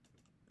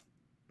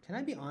 Can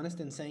I be honest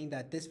in saying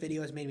that this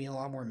video has made me a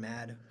lot more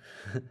mad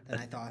than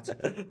I thought?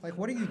 Like,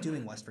 what are you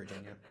doing, West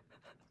Virginia?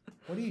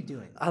 What are you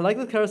doing? I like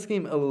the color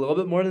scheme a little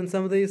bit more than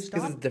some of these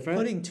because Stop it's different.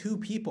 putting two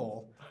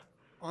people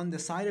on the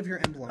side of your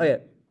emblem.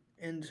 Okay.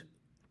 And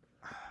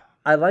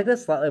I like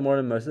this slightly more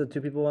than most of the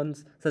two people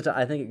ones, such that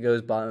I think it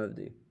goes bottom of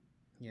D.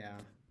 yeah,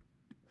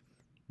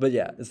 But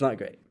yeah, it's not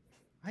great.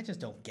 I just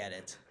don't get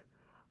it.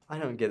 I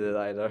don't get it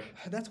either.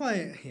 That's why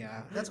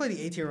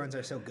the A tier ones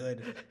are so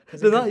good. 'Cause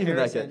They're in not even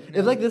that good. comparison-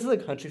 If no. like this is a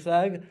country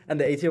flag and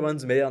the A tier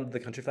ones made it onto the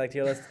country flag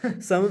tier list,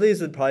 some of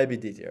these would probably be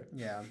D tier.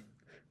 Yeah.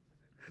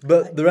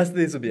 But the rest of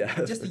these would be F.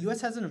 Just the U.S.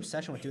 has an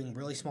obsession with doing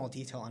really small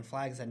detail on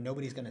flags that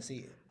nobody's gonna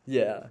see.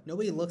 Yeah.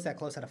 Nobody looks that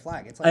close at a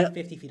flag. It's like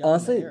 50 feet up in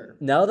Honestly, the air.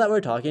 now that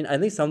we're talking, I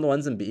think some of the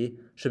ones in B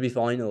should be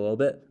falling a little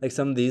bit. Like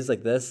some of these,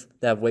 like this,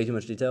 that have way too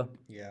much detail.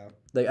 Yeah.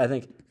 Like I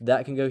think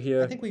that can go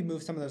here. I think we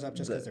moved some of those up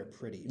just because they're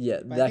pretty. Yeah,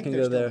 But I that think can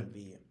they're go still there. in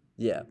B.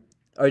 Yeah.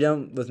 Are you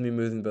down with me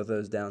moving both of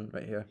those down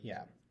right here?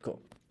 Yeah.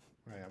 Cool.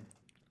 I am.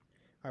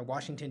 All right,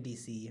 Washington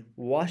D.C.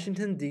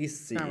 Washington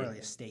D.C. It's not really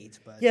a state,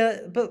 but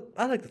Yeah, but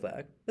I like the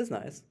flag. It's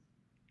nice.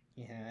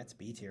 yeah, it's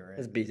B tier. Right?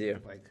 It's B tier.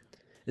 Like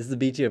It's the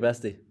B tier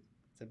bestie.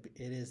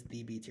 it is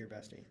the B tier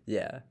bestie.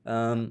 Yeah. Oh, I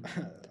you.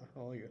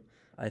 What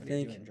are you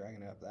think doing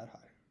dragging it up that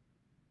high?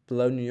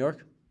 below New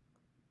York.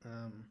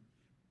 Um.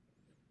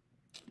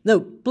 No,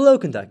 below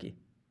Kentucky.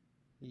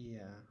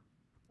 Yeah.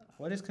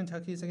 What is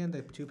Kentucky's again?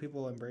 The two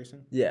people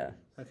embracing? Yeah.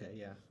 Okay,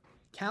 yeah.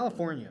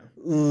 California.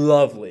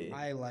 Lovely.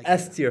 I like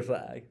S it. tier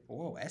flag.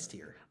 Whoa, S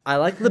tier. I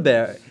like the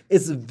bear.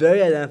 It's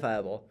very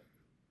identifiable.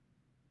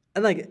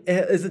 And like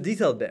it's a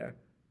detailed bear,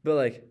 but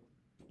like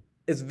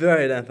it's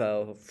very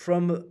identifiable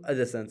from a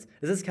distance.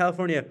 Is this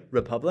California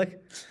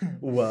Republic?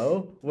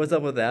 Whoa, what's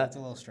up with that? It's a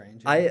little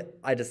strange. Yeah.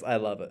 I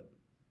love it.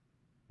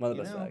 One of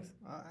the You best know, flags.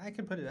 I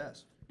could put it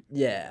S.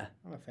 Yeah.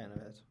 I'm a fan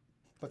of it.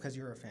 Because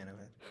you're a fan of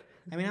it.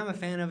 I mean, I'm a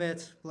fan of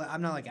it.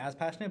 I'm not like as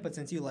passionate, but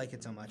since you like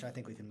it so much, I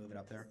think we can move it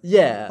up there.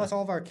 Yeah. Plus,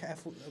 all of our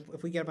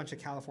if we get a bunch of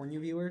California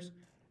viewers,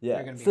 Yeah.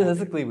 they're gonna be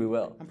Statistically, we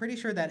will. I'm pretty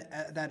sure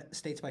that that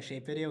States by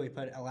Shape video we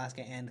put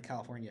Alaska and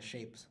California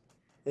shapes.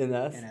 In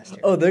S. In S tier.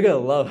 Oh, they're gonna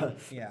love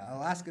us. Yeah,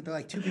 Alaska. They're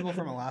like 2 people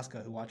from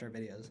Alaska who watch our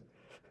videos.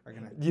 Are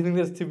gonna Do you think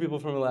there's 2 people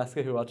from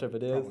Alaska who watch our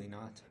videos? probably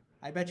not.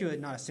 I bet you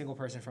not a single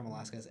person from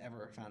Alaska has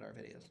ever found our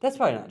videos. That's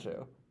probably not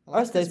true. Our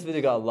Alaska's- state's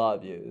video got a lot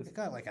of views. It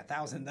got like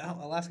 1,000.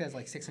 Alaska has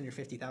like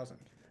 650,000.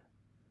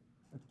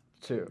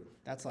 True.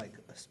 That's like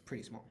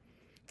pretty small.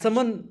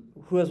 Someone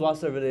who has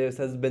watched our videos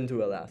has been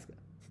to Alaska.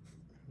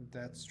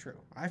 That's true.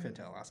 I've been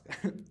to Alaska.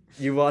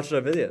 You watched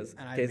our videos.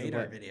 And I Case in made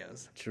our point.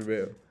 videos.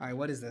 True. All right,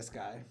 what is this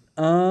guy?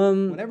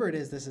 Um, Whatever it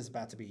is, this is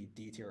about to be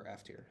D tier or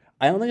F tier.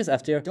 I don't think it's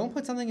F tier. Don't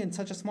put something in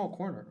such a small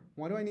corner.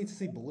 Why do I need to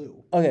see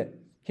blue? Okay,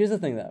 here's the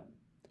thing though.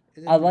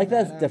 Is it I like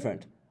that it's Nevada?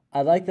 different.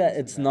 I like that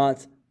it's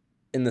not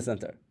in the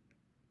center.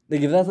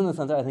 Like if that's in the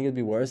center, I think it'd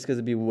be worse because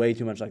it'd be way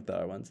too much like the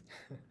other ones.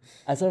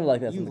 I sort of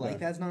like that. You from the like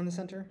corner. that's not in the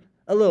center?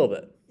 A little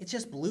bit. It's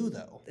just blue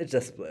though. It's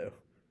just blue.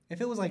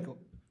 If it was like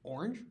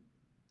orange,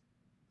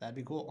 that'd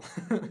be cool.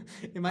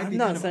 It might I'm be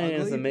not kind of saying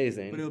ugly, it's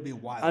amazing. but it would be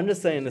wild. I'm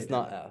just saying if it's they did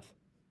not that. F.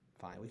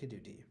 Fine, we could do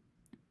D.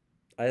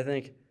 I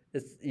think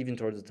it's even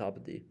towards the top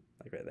of D,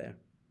 like right there.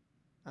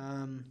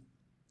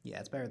 Yeah,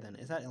 it's better than.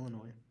 Is that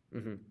Illinois?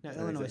 Mm-hmm. No,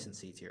 Illinois is in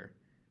C tier.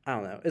 I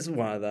don't know. It's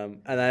one of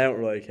them, and I don't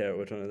really care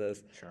which one it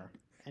is. Sure.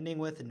 Ending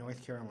with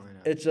North Carolina.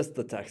 It's just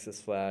the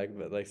Texas flag,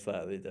 but like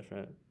slightly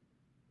different.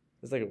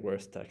 It's like a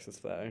worse Texas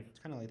flag. It's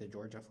kind of like the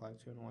Georgia flag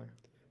too in a way.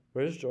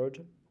 Where's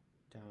Georgia?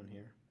 Down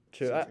here.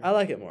 True. C I tier.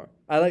 like it more.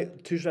 I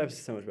like Two Stripes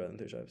is so much better than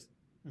Three Stripes.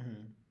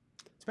 Mm-hmm.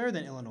 It's better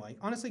than Illinois.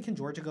 Honestly, can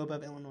Georgia go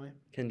above Illinois?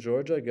 Can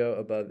Georgia go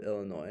above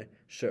Illinois?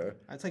 Sure.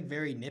 It's like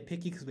very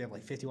nitpicky because we have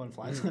like 51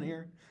 flags on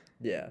here.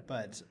 Yeah.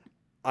 But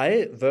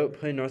I vote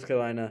putting North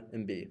Carolina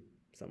in B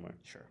somewhere.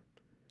 sure.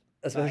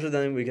 Especially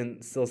then we can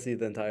still see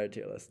the entire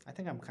tier list. I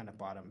think I'm kind of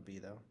bottom B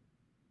though.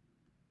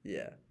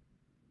 Yeah.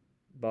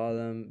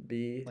 Bottom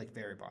B. Like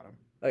very bottom.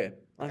 Okay.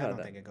 I I've don't had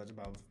that. think it goes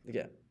above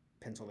Yeah.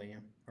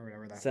 Pennsylvania or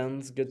whatever that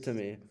Sounds good to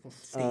me.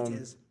 state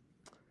is.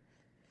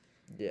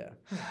 Yeah.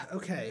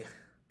 Okay.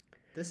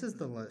 This is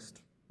the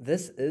list.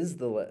 This is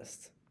the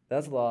list.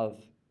 That's a lot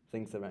of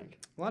things to rank.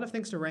 A lot of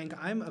things to rank.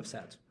 I'm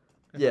upset.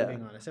 If Yeah. I'm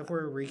being honest. If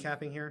we're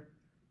recapping here,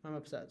 I'm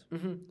upset.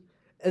 Mm-hmm.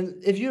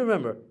 And if you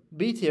remember,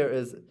 B tier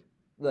is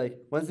like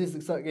once these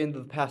start getting to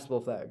the passable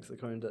flags,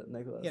 according to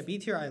Nicholas. Yeah, B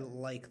tier I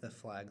like the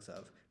flags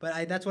of.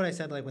 But that's what I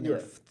said like when there were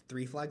Yeah.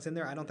 3 flags in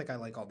there. I don't think I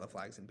like all the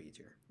flags in B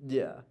tier.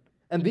 Yeah.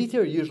 And B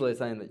tier usually is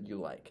something that you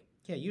like.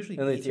 Yeah, usually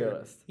In the B tier tier.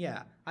 list.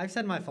 Yeah, I've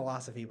said my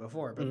philosophy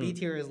before, but B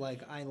tier is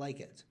like I like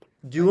it.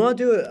 Do you want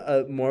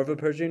to do more of a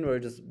purging or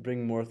just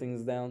bring more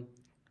things down?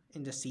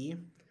 Into C,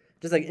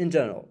 Just like in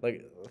general,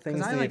 like things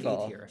because I need like to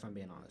fall. A tier if I'm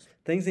being honest.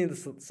 Things need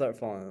to start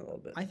falling a little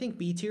bit. I think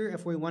B tier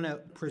if we want to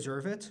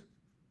preserve it,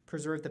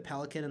 preserve the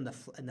pelican and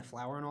the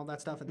flower and all that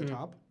stuff at the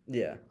top.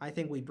 Yeah. I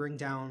think we bring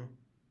down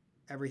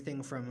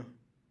everything from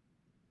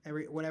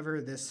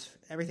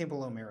everything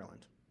below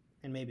Maryland,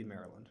 and maybe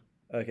Maryland.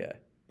 Okay.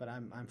 But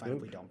I'm fine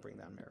if we don't bring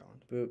down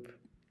Maryland Boop.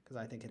 because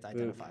I think it's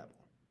identifiable.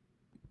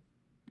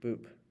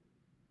 Boop.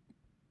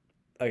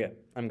 Okay,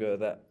 I'm good with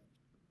that.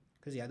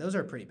 Because yeah, those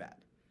are pretty bad.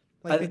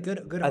 Like the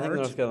good I art. think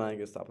North Carolina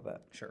goes top of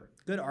that. Sure,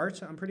 good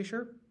art. I'm pretty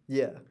sure,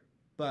 Yeah.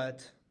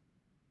 but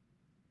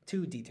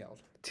too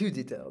detailed. Too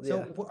detailed. So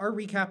Yeah. our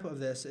recap of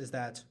this is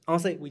that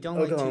Honestly, we don't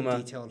Oklahoma like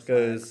too detailed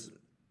goes flags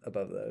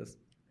above those.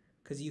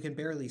 because you can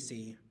barely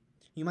see.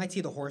 You might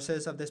see the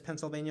horses of this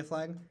Pennsylvania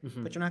flag,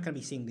 but you're not going to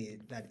be seeing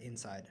that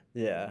inside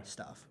Yeah.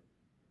 stuff.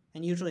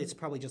 And usually it's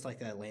probably just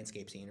like a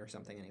landscape scene or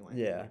something anyway.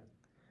 Yeah.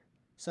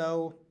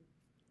 So,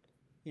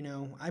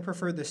 I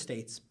prefer the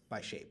states by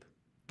shape.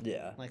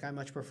 Yeah. Like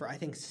I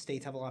think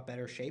states have a lot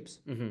better shapes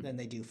than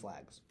they do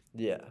flags.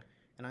 Yeah.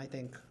 And I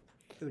think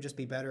it would just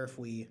be better if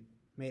we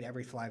made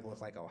every flag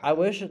look like Ohio. I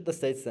wish the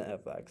states didn't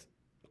have flags.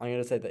 I'm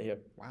gonna say that here,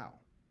 Wow.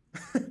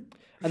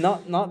 and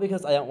not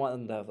because I don't want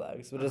them to have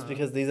flags, but just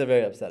because these are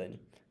very upsetting.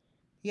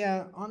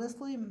 Yeah,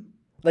 honestly,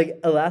 Like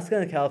Alaska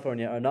and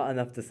California are not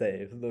enough to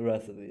save the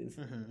rest of these.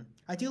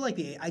 I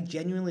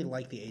genuinely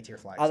like the A tier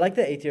flags. I like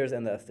the A tiers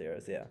and the S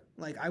tiers. Yeah.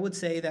 Like I would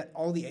say that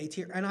all the A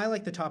tier, and I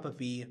like the top of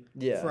B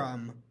Yeah.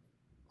 from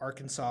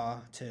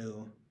Arkansas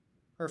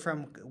or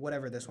from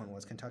whatever this one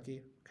was,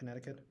 Kentucky,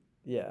 Connecticut.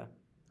 Yeah.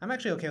 I'm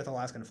actually okay with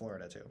Alaska and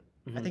Florida too.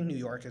 I think New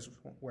York is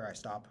where I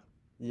stop.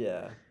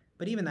 Yeah.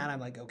 But even that I'm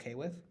like okay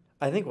with.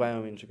 I think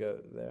Wyoming should go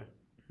there.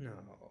 No.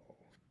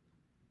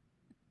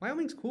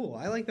 Wyoming's cool.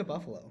 I like the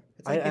buffalo.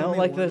 It's I like the don't only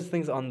like one- those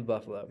things on the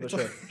buffalo, but It's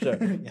sure, like-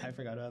 sure. Yeah, I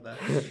forgot about that.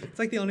 It's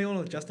like the only one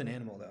with just an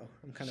animal, though.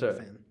 I'm kind of a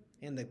Sure. fan.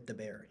 And the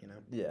bear, you know.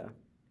 Yeah.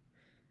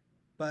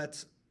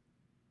 But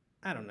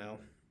I don't know.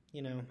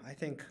 You know, I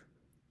think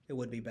it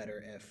would be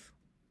better if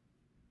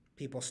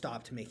people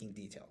stopped making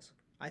details.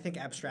 I think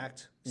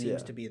abstract seems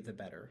Yeah. to be the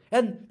better.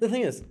 And the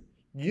thing is,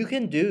 you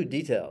can do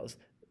details.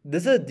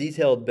 This is a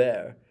detailed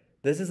bear.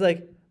 This is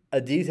like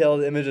a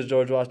detailed image of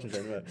George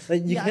Washington. Right?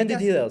 Like you Yeah, I can do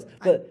guess details,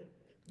 but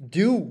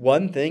do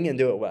one thing and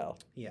do it well.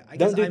 Yeah, I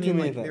Don't guess do I too mean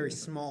many like very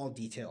things. small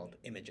detailed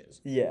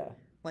images. Yeah.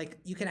 Like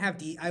you can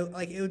have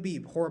like it would be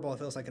horrible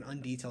if it was like an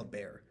undetailed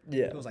bear.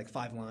 Yeah. It was like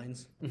 5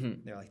 lines.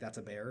 Mm-hmm. They're like, that's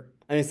a bear.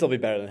 I mean, it'd still be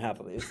better than half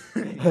of these.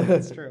 Yeah,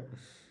 that's true.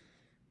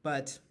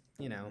 But,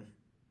 you know,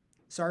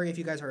 sorry if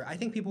you guys are. I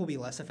think people will be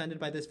less offended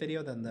by this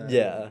video than the.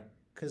 Yeah.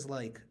 Because,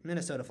 like,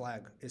 Minnesota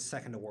flag is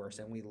second to worst,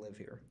 and we live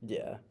here.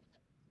 Yeah.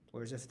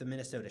 Whereas if the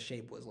Minnesota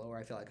shape was lower,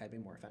 I feel like I'd be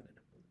more offended.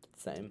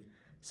 Same.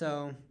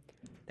 So,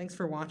 thanks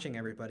for watching,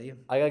 everybody.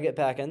 I gotta get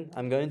packing.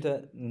 I'm going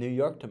to New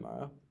York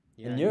tomorrow.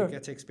 Yeah, And you you're?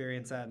 get to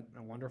experience that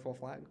a wonderful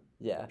flag.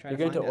 Yeah. Try You're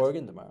to going to find it.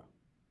 Oregon tomorrow.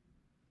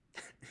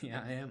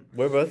 Yeah, I am.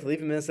 We're both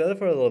leaving Minnesota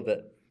for a little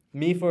bit.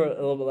 Me for a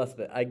little bit less of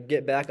it. I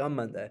get back on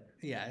Monday,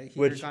 Yeah, you're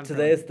which gone for,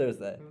 today like, is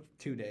Thursday.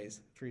 2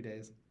 days, 3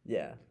 days.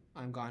 Yeah.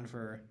 I'm gone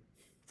for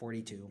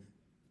 42.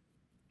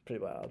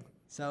 Pretty wild.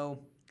 So,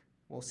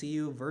 we'll see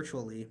you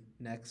virtually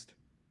next.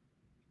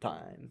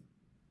 Time.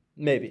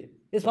 Maybe.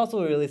 It's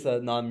possible to release a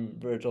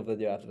non-virtual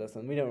video after this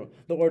one. We don't.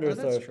 The order Oh, is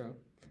that's sort of.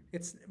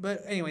 true.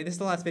 But anyway, this is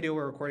the last video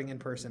we're recording in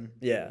person.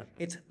 Yeah.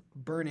 It's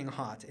burning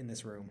hot in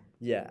this room.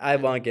 Yeah. I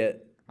want to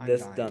get I'm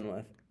this dying. done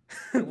with.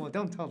 Well,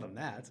 don't tell them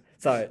that.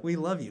 Sorry. We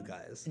love you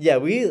guys. Yeah,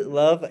 we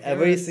love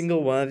every Paras-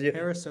 single one of you.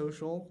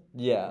 Parasocial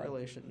Yeah.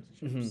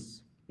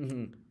 relationships.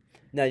 Hmm.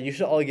 Now you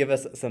should all give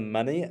us some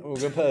money. We're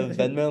gonna put a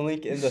Venmo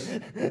link in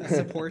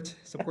the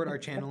Support our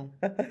channel.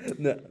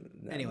 no.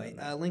 Anyway,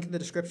 no. link in the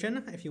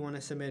description if you want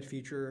to submit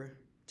future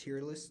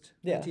tier list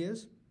Yeah.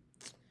 ideas.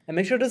 And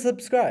make sure to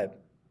subscribe.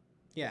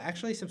 Yeah,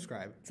 actually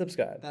subscribe.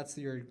 Subscribe. That's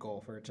your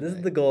goal for today. This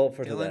is the goal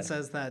for Dylan today.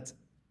 says that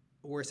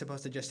we're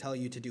supposed to just tell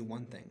you to do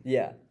one thing.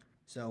 Yeah.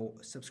 So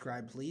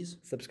subscribe, please.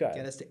 Subscribe.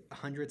 Get us to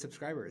 100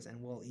 subscribers,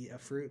 and we'll eat a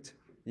fruit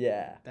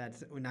Yeah.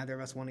 that neither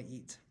of us want to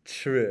eat.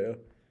 True.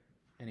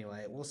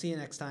 Anyway, we'll see you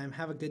next time.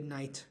 Have a good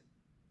night,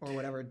 or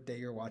whatever day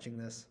you're watching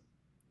this.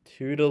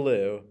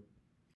 Toodaloo.